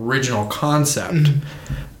the original concept.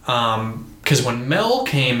 Because when Mel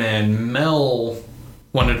came in, Mel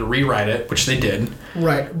wanted to rewrite it, which they did.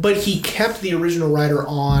 Right. But he kept the original writer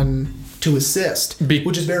on to assist,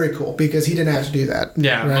 which is very cool because he didn't have to do that.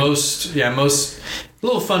 Yeah, right? most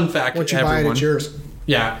little fun fact. Once you everyone. buy it, it's yours.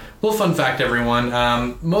 Yeah, little fun fact, everyone.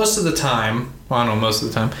 Most of the time, well, I don't know, most of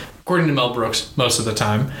the time, according to Mel Brooks, most of the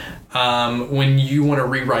time, when you want to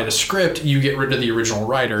rewrite a script, you get rid of the original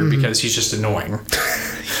writer because he's just annoying.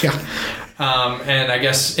 Yeah. And I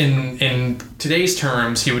guess in today's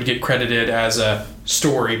terms, he would get credited as a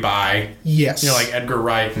story by, Yes. like Edgar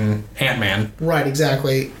Wright and Ant-Man. Right,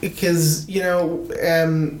 exactly. Because,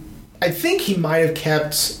 I think he might have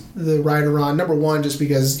kept the writer on, number one, just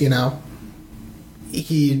because,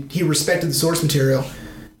 he respected the source material.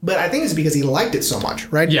 But I think it's because he liked it so much,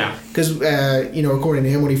 right? Yeah. Because, according to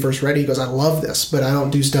him, when he first read it, he goes, I love this, but I don't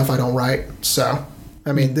do stuff I don't write. So,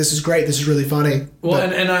 I mean, this is great. This is really funny. Well,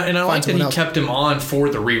 and I like that he else. kept him on for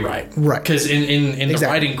the rewrite. Right. Because in the Exactly.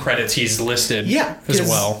 writing credits, he's listed Yeah, as 'cause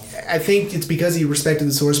well. I think it's because he respected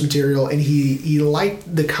the source material and he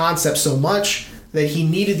liked the concept so much that he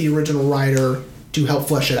needed the original writer to help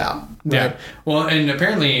flesh it out. Right? Yeah. Well, and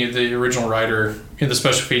apparently the original writer in the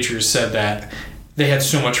special features said that they had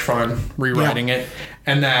so much fun rewriting it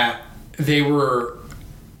and that they were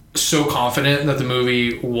so confident that the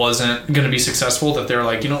movie wasn't going to be successful that they're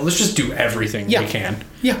like, let's just do everything we can.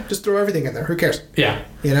 Yeah, just throw everything in there. Who cares? Yeah.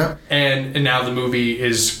 And now the movie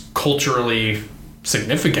is culturally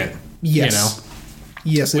significant. Yes.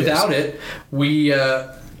 Yes, Without it,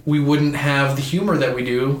 we wouldn't have the humor that we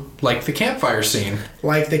do, like the campfire scene.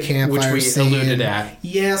 Like the campfire which we scene. alluded at.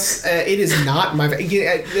 Yes, it is not my...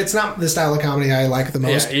 It's not the style of comedy I like the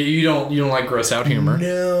most. Yeah, you don't like gross out humor.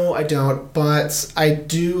 No, I don't. But I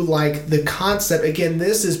do like the concept. Again,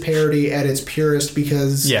 this is parody at its purest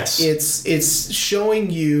because it's showing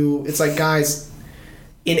you... It's like, guys,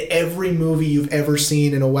 in every movie you've ever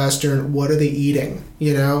seen in a Western, what are they eating?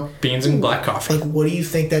 Beans and black coffee. Like, what do you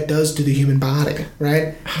think that does to the human body,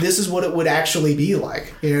 right? This is what it would actually be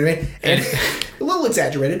like. You know what I mean? And a little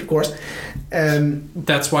exaggerated, of course.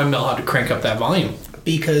 That's why Mel had to crank up that volume.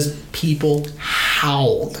 Because people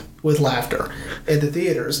howled with laughter at the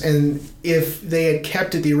theaters. And if they had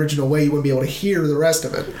kept it the original way, you wouldn't be able to hear the rest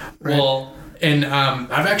of it. Right? Well, and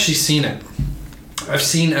I've actually seen it. I've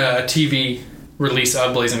seen a TV release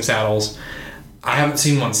of Blazing Saddles. I haven't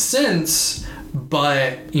seen one since,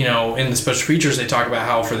 but, you know, in the special features, they talk about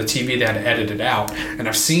how for the TV they had to edit it out. And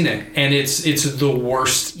I've seen it, and it's the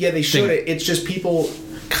worst. Yeah, they showed it. It's just people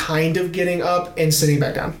kind of getting up and sitting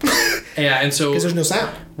back down. Yeah, and so... Because there's no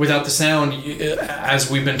sound. Without the sound, as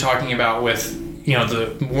we've been talking about with, you know,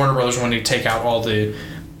 the Warner Brothers wanting to take out all the,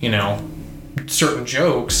 you know, certain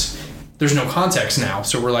jokes, there's no context now.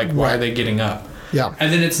 So we're like, why are they getting up? Yeah.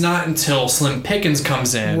 And then it's not until Slim Pickens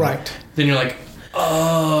comes in. Right. Then you're like,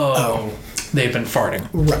 oh. They've been farting.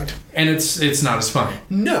 Right. And it's not as funny.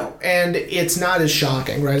 No. And it's not as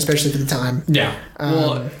shocking, right? Especially for the time. Yeah.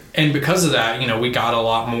 Well, and because of that, you know, we got a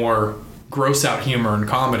lot more gross out humor in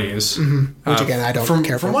comedies. Mm-hmm. Which, again, I don't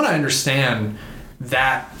care for. From what I understand,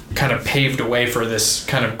 that kind of paved a way for this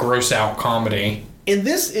kind of gross out comedy. And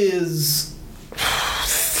this is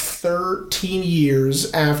 13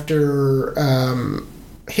 years after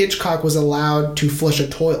Hitchcock was allowed to flush a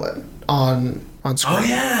toilet on screen. Oh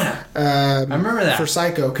yeah, I remember that for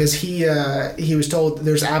Psycho, because he was told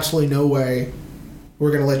there's absolutely no way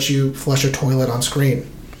we're going to let you flush a toilet on screen.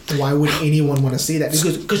 Why would anyone want to see that? He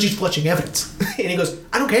goes, because she's flushing evidence. And he goes,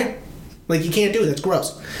 I don't care. Like, you can't do it. That's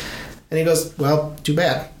gross. And he goes, well, too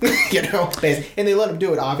bad. You know, and they let him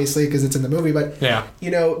do it obviously because it's in the movie. But yeah,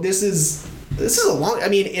 you know, this is a long. I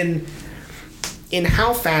mean, in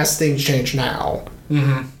how fast things change now,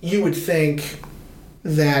 you would think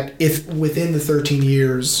that if within the 13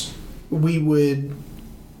 years we would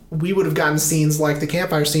have gotten scenes like the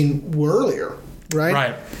campfire scene earlier, right?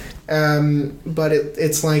 Right. But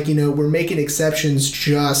it's like, you know, we're making exceptions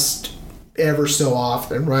just ever so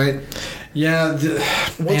often, right? Yeah.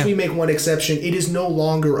 Once we make one exception, it is no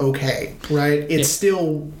longer okay, right? It's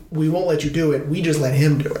still, we won't let you do it. We just let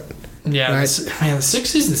him do it. Yeah. Right? Man, the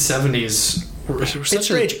 60s and 70s were such it's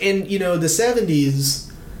strange. And, you know, the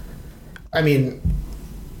 70s, I mean,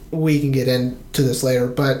 we can get into this later,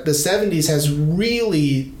 but the 70s has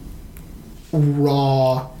really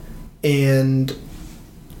raw and,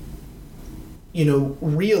 you know,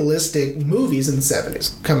 realistic movies in the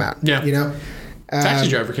 70s come out. Yeah. You know? Taxi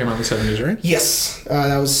Driver came out in the 70s, right? Yes.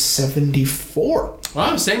 That was 74.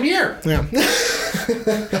 Wow, same year. Yeah.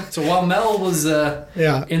 So while Mel was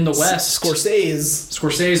in the West,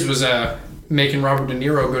 Scorsese was making Robert De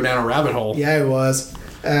Niro go down a rabbit hole. Yeah, it was.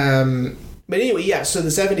 But anyway, yeah, so the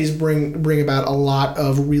 70s bring about a lot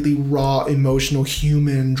of really raw, emotional,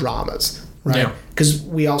 human dramas, right? Yeah. Because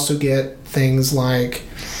we also get things like,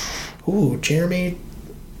 ooh, Jeremy,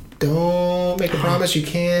 don't make a promise you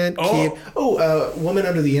can't keep. Woman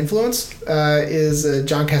Under the Influence is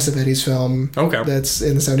John Cassavetes' film. Okay. That's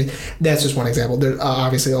in the 70s. That's just one example. There's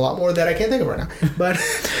obviously a lot more that I can't think of right now. But...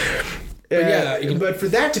 but for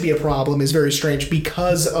that to be a problem is very strange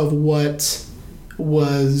because of what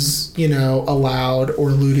was, you know, allowed or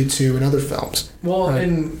alluded to in other films. Well,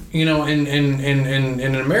 and you know,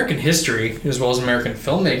 in American history as well as American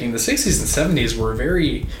filmmaking, the 60s and 70s were a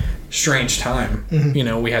very strange time. Mm-hmm. You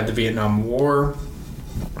know, we had the Vietnam War.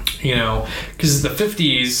 You know, because the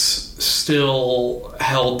 50s still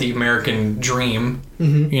held the American dream.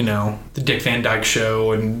 Mm-hmm. You know, the Dick Van Dyke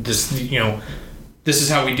Show and this. You know, this is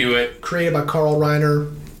how we do it. Created by Carl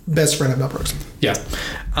Reiner, best friend of Mel Brooks. Yeah.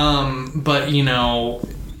 But, you know,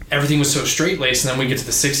 everything was so straight-laced, and then we get to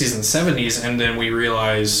the 60s and 70s, and then we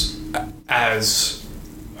realize, as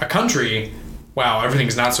a country, wow,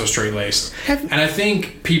 everything's not so straight-laced. And I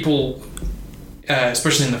think people,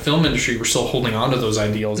 especially in the film industry, were still holding on to those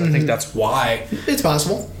ideals. Mm-hmm. I think that's why... It's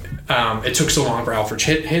possible. It took so long for Alfred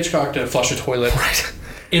Hitchcock to flush a toilet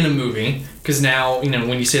in a movie, because now, you know,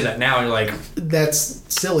 when you say that now, you're like... That's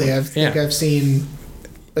silly. I think I've seen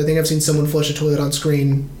someone flush a toilet on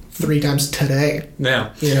screen 3 times today.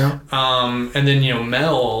 Yeah. You know? And then, you know,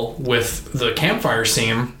 Mel with the campfire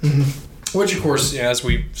scene, mm-hmm. which, of course, as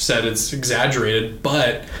we said, it's exaggerated,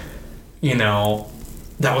 but, you know,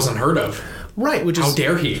 that was unheard of. Right. How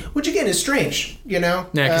dare he? Which, again, is strange, you know?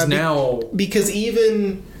 Yeah, because now... Because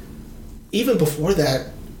even before that,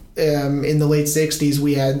 in the late 60s,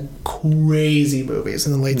 we had crazy movies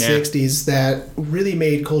in the late 60s that really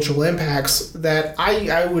made cultural impacts that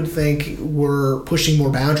I would think were pushing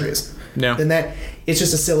more boundaries than that. It's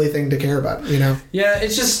just a silly thing to care about, you know? Yeah,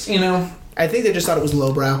 it's just, you know... I think they just thought it was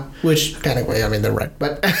lowbrow, which technically, I mean, they're right,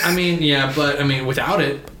 but... I mean, yeah, but, I mean, without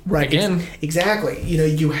it, right, again... Exactly. You know,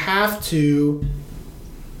 you have to...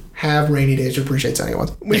 have Rainy Days to appreciate Sunny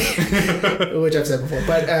Ones, which I've said before,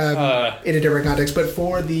 but in a different context. But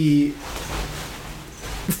for the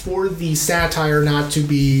satire not to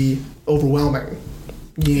be overwhelming,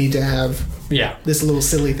 you need to have this little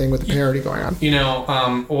silly thing with the parody going on. You know,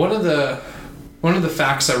 one of the one of the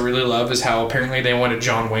facts I really love is how apparently they wanted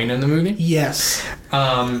John Wayne in the movie. Yes.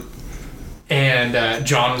 And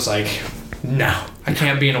John was like, no, I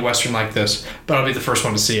can't be in a Western like this, but I'll be the first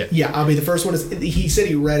one to see it. Yeah, I'll be the first one. He said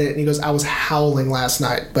he read it, and he goes, I was howling last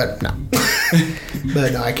night, but no.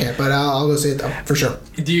 But no, I can't. But I'll go see it, though, for sure.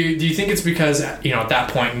 Do you think it's because, at that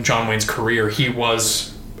point in John Wayne's career, he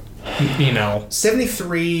was,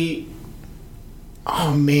 73...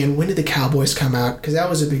 Oh, man, when did the Cowboys come out? Because that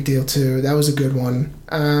was a big deal, too. That was a good one.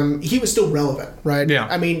 He was still relevant, right? Yeah.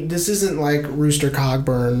 I mean, this isn't like Rooster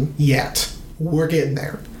Cogburn yet. We're getting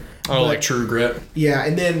there. Oh, like True Grit. Yeah,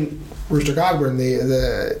 and then Rooster Cogburn,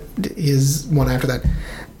 his one after that.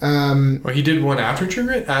 Well, he did one after True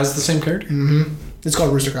Grit as the same character? Mm-hmm. It's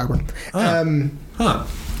called Rooster Cogburn.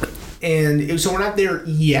 And so we're not there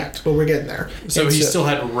yet, but we're getting there. So he still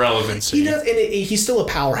had relevancy. He does, and he's still a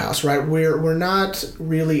powerhouse, right? We're not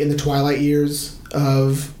really in the twilight years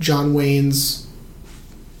of John Wayne's,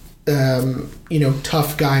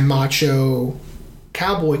 tough guy, macho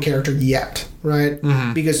cowboy character yet, right?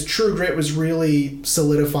 Mm-hmm. Because True Grit was really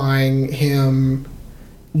solidifying him,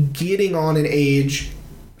 getting on in age,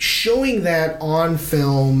 showing that on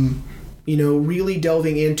film, really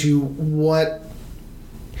delving into what.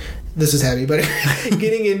 This is heavy, but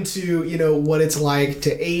getting into, what it's like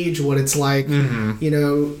to age, what it's like,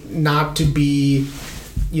 not to be,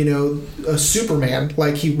 a Superman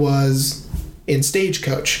like he was in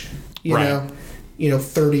Stagecoach, you know,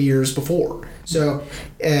 30 years before. So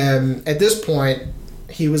at this point,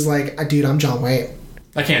 he was like, dude, I'm John Wayne.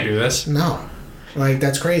 I can't do this. No. Like,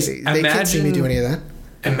 that's crazy. They can't see me do any of that.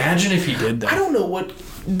 Imagine if he did that. I don't know what...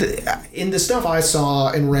 in the stuff I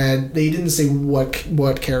saw and read, they didn't say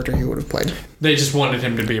what character he would have played. They just wanted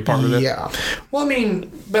him to be a part of it. Yeah. Well, I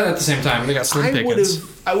mean, but at the same time, they got Slim Pickens.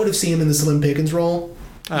 I would have seen him in the Slim Pickens role.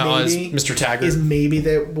 As Mr. Taggart. Maybe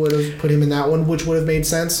that would have put him in that one, which would have made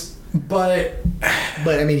sense. But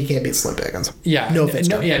I mean, he can't beat Slim Pickens. Yeah. No offense.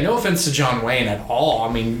 No offense to John Wayne at all.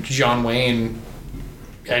 I mean, John Wayne.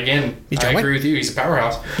 Again, I agree with you. He's a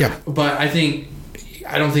powerhouse. Yeah. But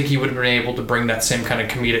I don't think he would have been able to bring that same kind of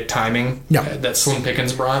comedic timing that Slim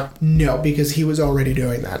Pickens brought. No, because he was already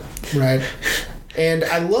doing that, right? And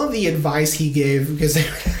I love the advice he gave, because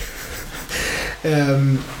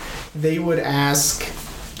they would ask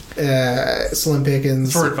Slim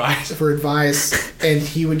Pickens for advice, and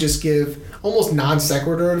he would just give almost non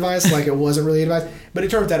sequitur advice, like it wasn't really advice, but it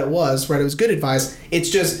turns out it was, right? It was good advice. It's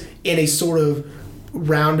just in a sort of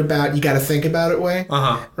roundabout, you got to think about it way,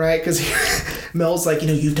 right? Because Mel's like,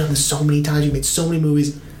 you've done this so many times, you've made so many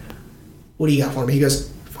movies. What do you got for me? He goes,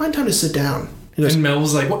 find time to sit down. He goes, and Mel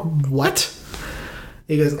was like, what?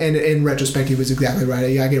 He goes, and in retrospect, he was exactly right.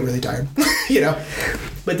 I get really tired,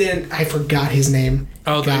 But then I forgot his name.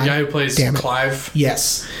 Oh, the guy who plays Clive.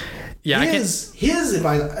 Yes. Yeah. His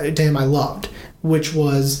advice to him I loved, which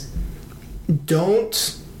was, don't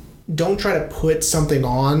try to put something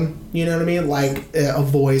on, you know what I mean? Like a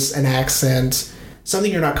voice, an accent, something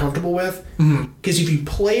you're not comfortable with. Because if you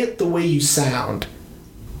play it the way you sound,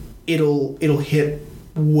 it'll hit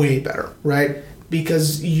way better, right?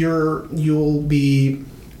 Because you'll be,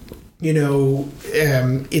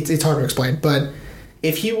 it's hard to explain, but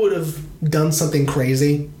if he would have done something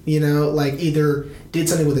crazy, like either did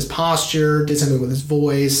something with his posture, did something with his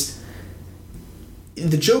voice,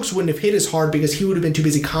 the jokes wouldn't have hit as hard because he would have been too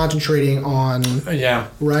busy concentrating on... Yeah.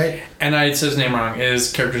 Right? And I said his name wrong.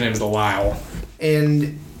 His character's name is Lyle.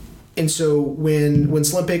 And so when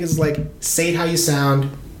Slim Pickens is like, say it how you sound,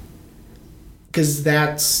 because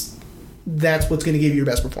that's what's going to give you your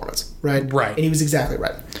best performance, right? Right. And he was exactly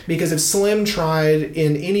right. Because if Slim tried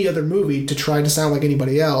in any other movie to try to sound like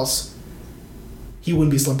anybody else, he wouldn't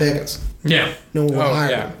be Slim Pickens. Yeah. No one will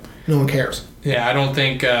hire him. No one cares. Yeah, I don't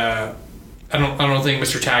think... I don't think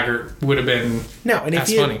Mr. Taggart would have been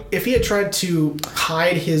funny. If he had tried to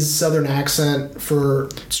hide his southern accent for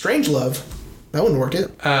Strangelove, that wouldn't work, did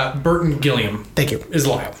it? Burton Gilliam. Thank you. Is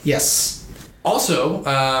Lyle. Yes. Also,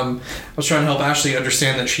 I was trying to help Ashley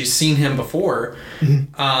understand that she's seen him before.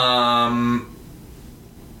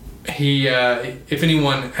 He, if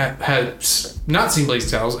anyone has not seen Blazing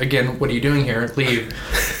Saddles, again, what are you doing here? Leave.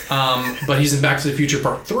 But he's in Back to the Future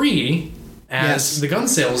Part 3 as the gun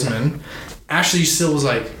salesman. Ashley still was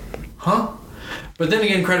like, huh? But then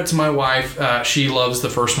again, credit to my wife. She loves the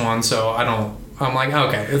first one, so I'm like,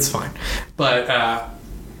 okay, it's fine. But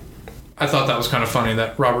I thought that was kind of funny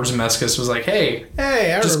that Robert Zemeckis was like, hey,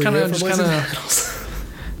 I just kind of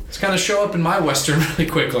show up in my Western really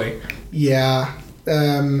quickly. Yeah.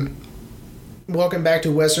 Welcome back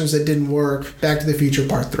to Westerns that didn't work. Back to the Future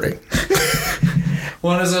Part 3.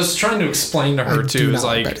 Well, and as I was trying to explain to her, I do too, is not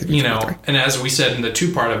like like, Back to the you Future know, 3. and as we said in the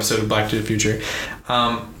 2-part episode of Back to the Future,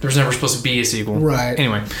 there's never supposed to be a sequel. Right.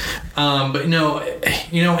 Anyway, but,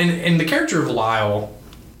 in the character of Lyle,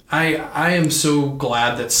 I am so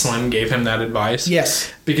glad that Slim gave him that advice.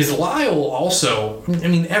 Yes. Because Lyle also, I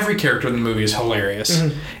mean, every character in the movie is hilarious.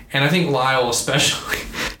 Mm-hmm. And I think Lyle especially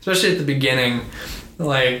at the beginning,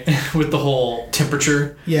 like, with the whole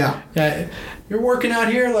temperature. Yeah. You're working out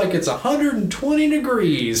here like it's 120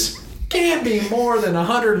 degrees. Can't be more than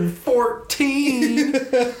 114.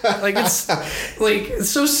 It's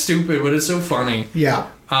so stupid, but it's so funny. Yeah.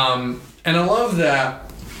 And I love that,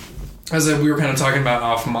 as we were kind of talking about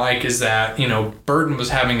off mic, is that, Burton was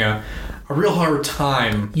having a real hard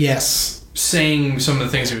time Yes. saying some of the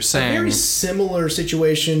things he was saying. Very similar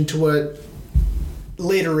situation to what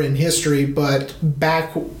later in history, but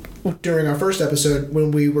back during our first episode,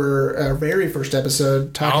 when we were our very first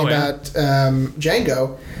episode talking about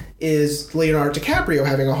Django, is Leonardo DiCaprio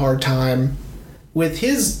having a hard time with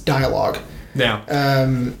his dialogue. Yeah.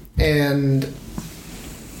 And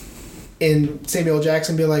Samuel L.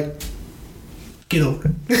 Jackson be like, get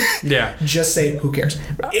over it. Yeah. Just say it, who cares?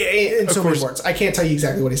 In so many words. I can't tell you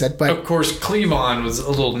exactly what he said, but... Of course, Cleavon was a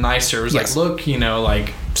little nicer. It was Yes. like, look,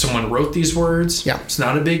 someone wrote these words. Yeah. It's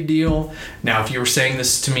not a big deal. Now, if you were saying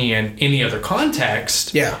this to me in any other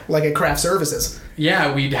context... Yeah, like at craft services.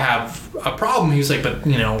 Yeah, we'd have a problem. He was like, but,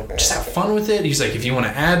 just have fun with it. He's like, if you want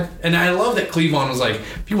to add... And I love that Cleavon was like,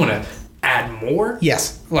 if you want to add more...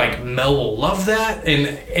 Yes. Like, Mel will love that.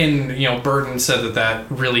 And Burton said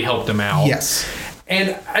that really helped him out. Yes.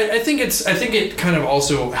 And I think it kind of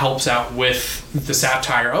also helps out with the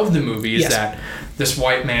satire of the movie is Yes. that this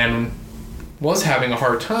white man was having a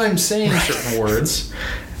hard time saying certain words,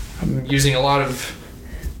 using a lot of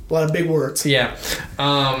big words.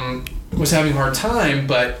 was having a hard time,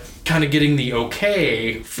 but kind of getting the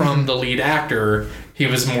okay from the lead actor, he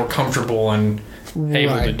was more comfortable and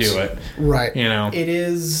able to do it. Right.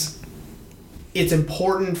 It's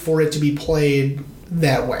important for it to be played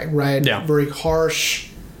that way, right? Yeah. Very harsh,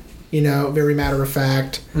 very matter of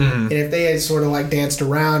fact. Mm-hmm. And if they had sort of like danced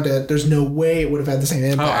around it, there's no way it would have had the same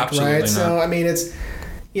impact, absolutely right? not. So, I mean, it's,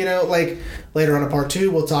 like later on in part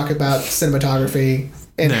 2, we'll talk about cinematography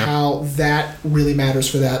and how that really matters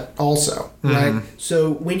for that also, right? Mm-hmm.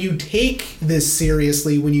 So when you take this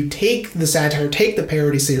seriously, when you take the satire, take the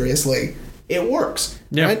parody seriously, it works,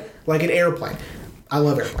 right? Like an Airplane. I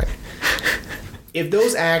love Airplane. If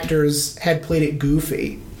those actors had played it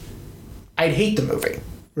goofy, I'd hate the movie,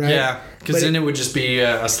 right? Yeah, because then it would just be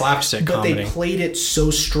a slapstick comedy. But they played it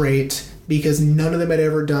so straight because none of them had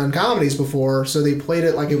ever done comedies before, so they played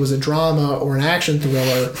it like it was a drama or an action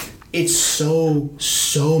thriller. It's so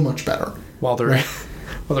much better. While they're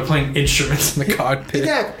playing instruments in the cockpit.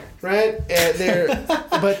 Exactly. Right?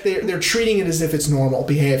 They're treating it as if it's normal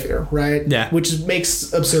behavior, right? Yeah. Which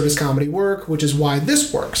makes absurdist comedy work, which is why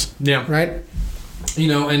this works. Yeah. Right?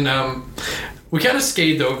 And we kind of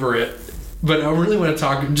scathed over it, but I really want to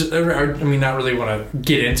talk, not really want to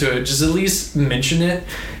get into it, just at least mention it,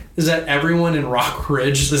 is that everyone in Rock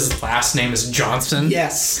Ridge, his last name is Johnson.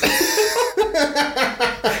 Yes.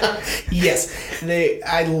 Yes.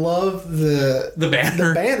 I love the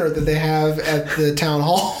banner that they have at the town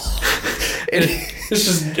hall. It's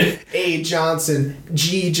just A. Johnson,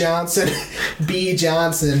 G. Johnson, B.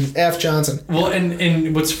 Johnson, F. Johnson. Well,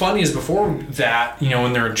 and what's funny is before that,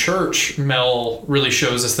 when they're in church, Mel really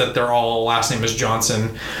shows us that their all last name is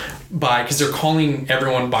Johnson because they're calling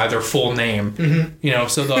everyone by their full name. Mm-hmm.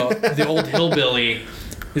 So the old hillbilly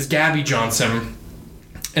is Gabby Johnson,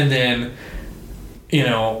 and then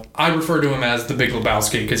I refer to him as the Big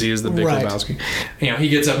Lebowski because he is the Big Lebowski. He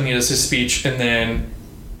gets up and he does his speech, and then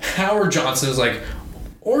Howard Johnson is like,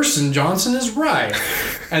 Orson Johnson is right.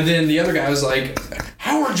 And then the other guy was like,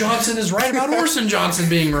 Howard Johnson is right about Orson Johnson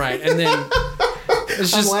being right. And then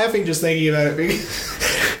it's just... I'm laughing just thinking about it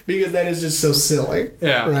because that is just so silly.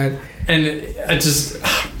 Yeah. Right. And I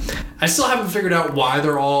still haven't figured out why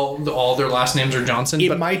they're all their last names are Johnson.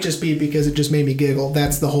 It might just be because it just made me giggle.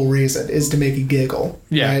 That's the whole reason, is to make you giggle.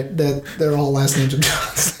 Yeah. Right? That their all last names are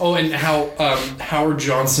Johnson. Oh, and how Howard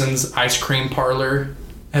Johnson's ice cream parlor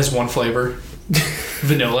has one flavor.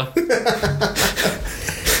 Vanilla.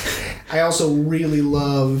 I also really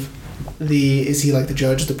love is he like the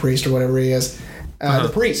judge, the priest, or whatever he is? The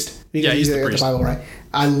priest. Because he's the priest. The Bible, right?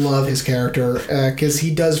 I love his character because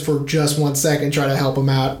he does for just 1 second try to help him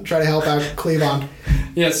out, try to help out Cleavon.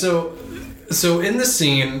 Yeah, so in the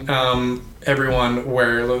scene, everyone,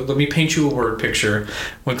 let me paint you a word picture.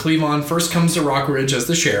 When Cleavon first comes to Rock Ridge as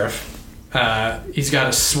the sheriff, he's got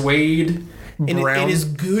a suede brown in his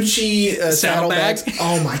Gucci saddlebags. saddlebags.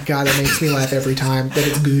 Oh my god, that makes me laugh every time that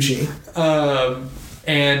it's Gucci.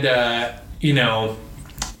 You know,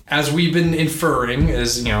 as we've been inferring,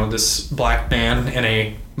 is, you know, this black man in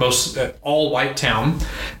a most all white town.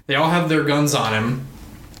 They all have their guns on him,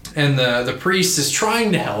 and the priest is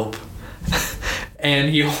trying to help, and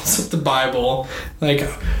he holds up the Bible, like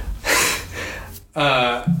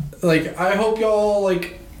I hope y'all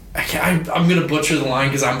like. I'm gonna butcher the line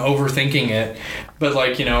because I'm overthinking it, but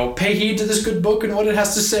like, you know, pay heed to this good book and what it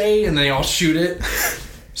has to say, and they all shoot it.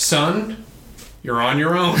 Son, you're on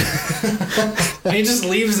your own. And he just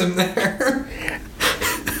leaves him there.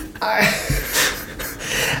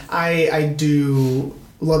 I do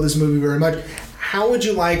love this movie very much. How would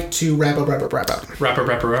you like to wrap up? Wrap up.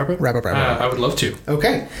 I would love to.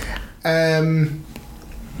 Okay.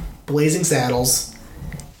 Blazing Saddles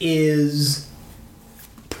is...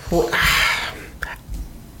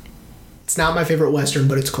 It's not my favorite Western,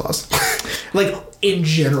 but it's close. Like, in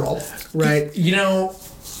general, right? You know,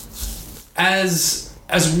 I was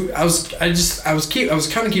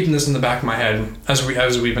kind of keeping this in the back of my head as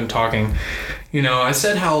we've been talking. You know, I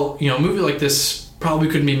said how, you know, a movie like this probably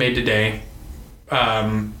couldn't be made today.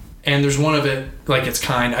 And there's one of it like its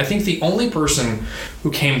kind. I think the only person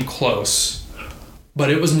who came close,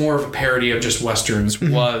 but it was more of a parody of just Westerns,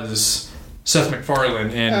 was Seth MacFarlane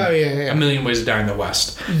in A Million Ways to Die in the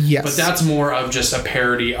West. Yes. But that's more of just a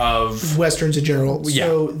parody of Westerns in general. Yeah.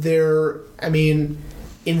 So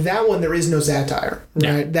in that one there is no satire, right?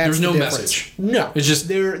 Yeah. That's There's no the difference. message. No. It's just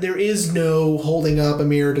there is no holding up a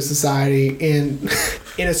mirror to society in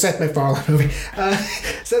a Seth MacFarlane movie.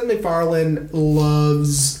 Seth MacFarlane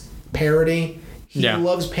loves parody. He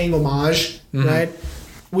loves paying homage, right?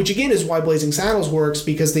 Which again is why Blazing Saddles works,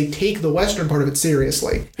 because they take the Western part of it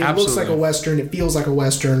seriously. It looks like a Western. It feels like a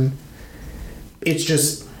Western. It's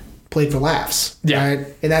just played for laughs, right?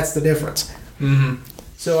 And that's the difference. Mm-hmm.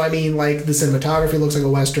 So I mean, like, the cinematography looks like a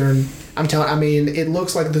Western. It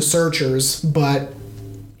looks like The Searchers, but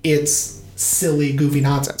it's silly, goofy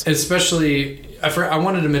nonsense. Especially, I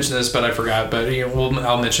wanted to mention this, but I forgot. But you know,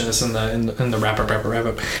 I'll mention this in the wrap up.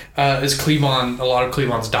 Is Cleavon, a lot of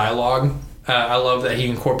Cleavon's dialogue. I love that he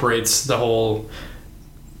incorporates the whole,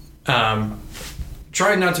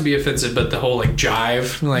 trying not to be offensive, but the whole like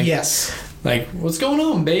jive, like, yes, like, what's going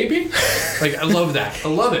on, baby? Like, I love that. I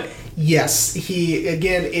love it. Yes, it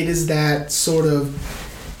is that sort of,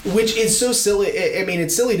 which is so silly. I mean,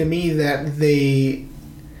 it's silly to me that they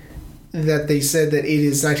said that it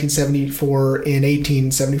is 1974 in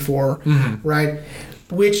 1874, right?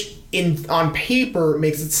 Which on paper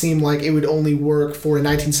makes it seem like it would only work for a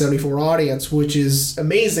 1974 audience, which is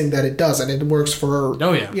amazing that it doesn't. It works for,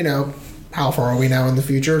 you know, how far are we now in the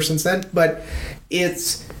future since then? But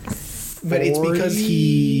it's because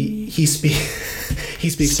he speaks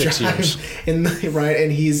 6 years right,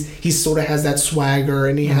 and he sort of has that swagger,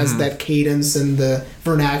 and he has that cadence and the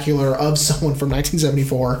vernacular of someone from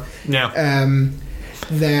 1974. Yeah.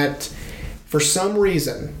 That for some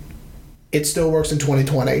reason it still works in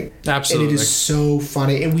 2020. Absolutely. And it is so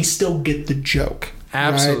funny, and we still get the joke.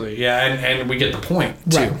 Absolutely. Right? Yeah, and we get the point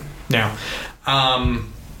too. Right. Now,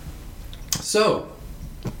 so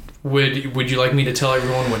would you like me to tell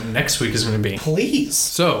everyone what next week is going to be? Please.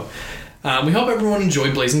 So, we hope everyone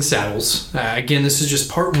enjoyed Blazing Saddles. Again, this is just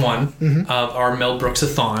part one of our Mel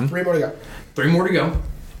Brooks-a-thon. 3 more to go. 3 more to go.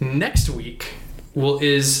 Next week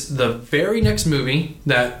is the very next movie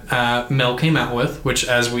that Mel came out with, which,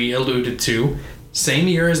 as we alluded to, same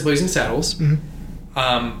year as Blazing Saddles,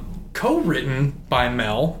 co-written by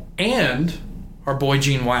Mel and our boy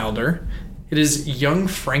Gene Wilder. It is Young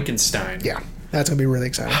Frankenstein. Yeah, that's going to be really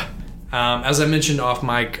exciting. As I mentioned off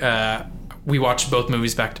mic, we watched both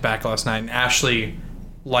movies back to back last night, and Ashley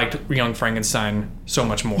liked Young Frankenstein so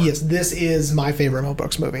much more. Yes, this is my favorite Mel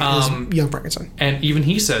Brooks movie, is Young Frankenstein. And even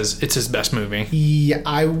he says it's his best movie. Yeah,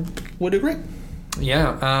 I would agree.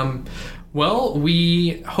 Yeah. Well,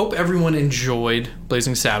 we hope everyone enjoyed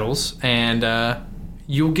Blazing Saddles, and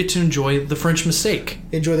you'll get to enjoy The French Mistake.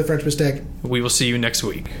 Enjoy The French Mistake. We will see you next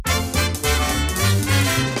week.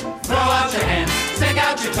 Throw out your hands, stick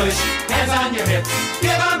out your tush, hands on your hips,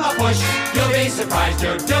 give 'em a push. You'll be surprised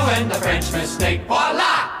you're doing the French mistake.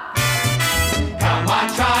 Voila! Come on,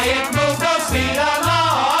 try it, move those feet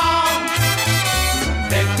along.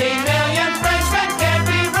 15 million Frenchmen can't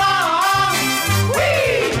be wrong.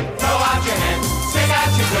 Whee! Throw out your hands, stick out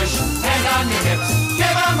your tush, hands on your hips,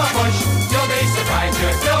 give 'em a push. You'll be surprised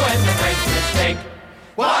you're doing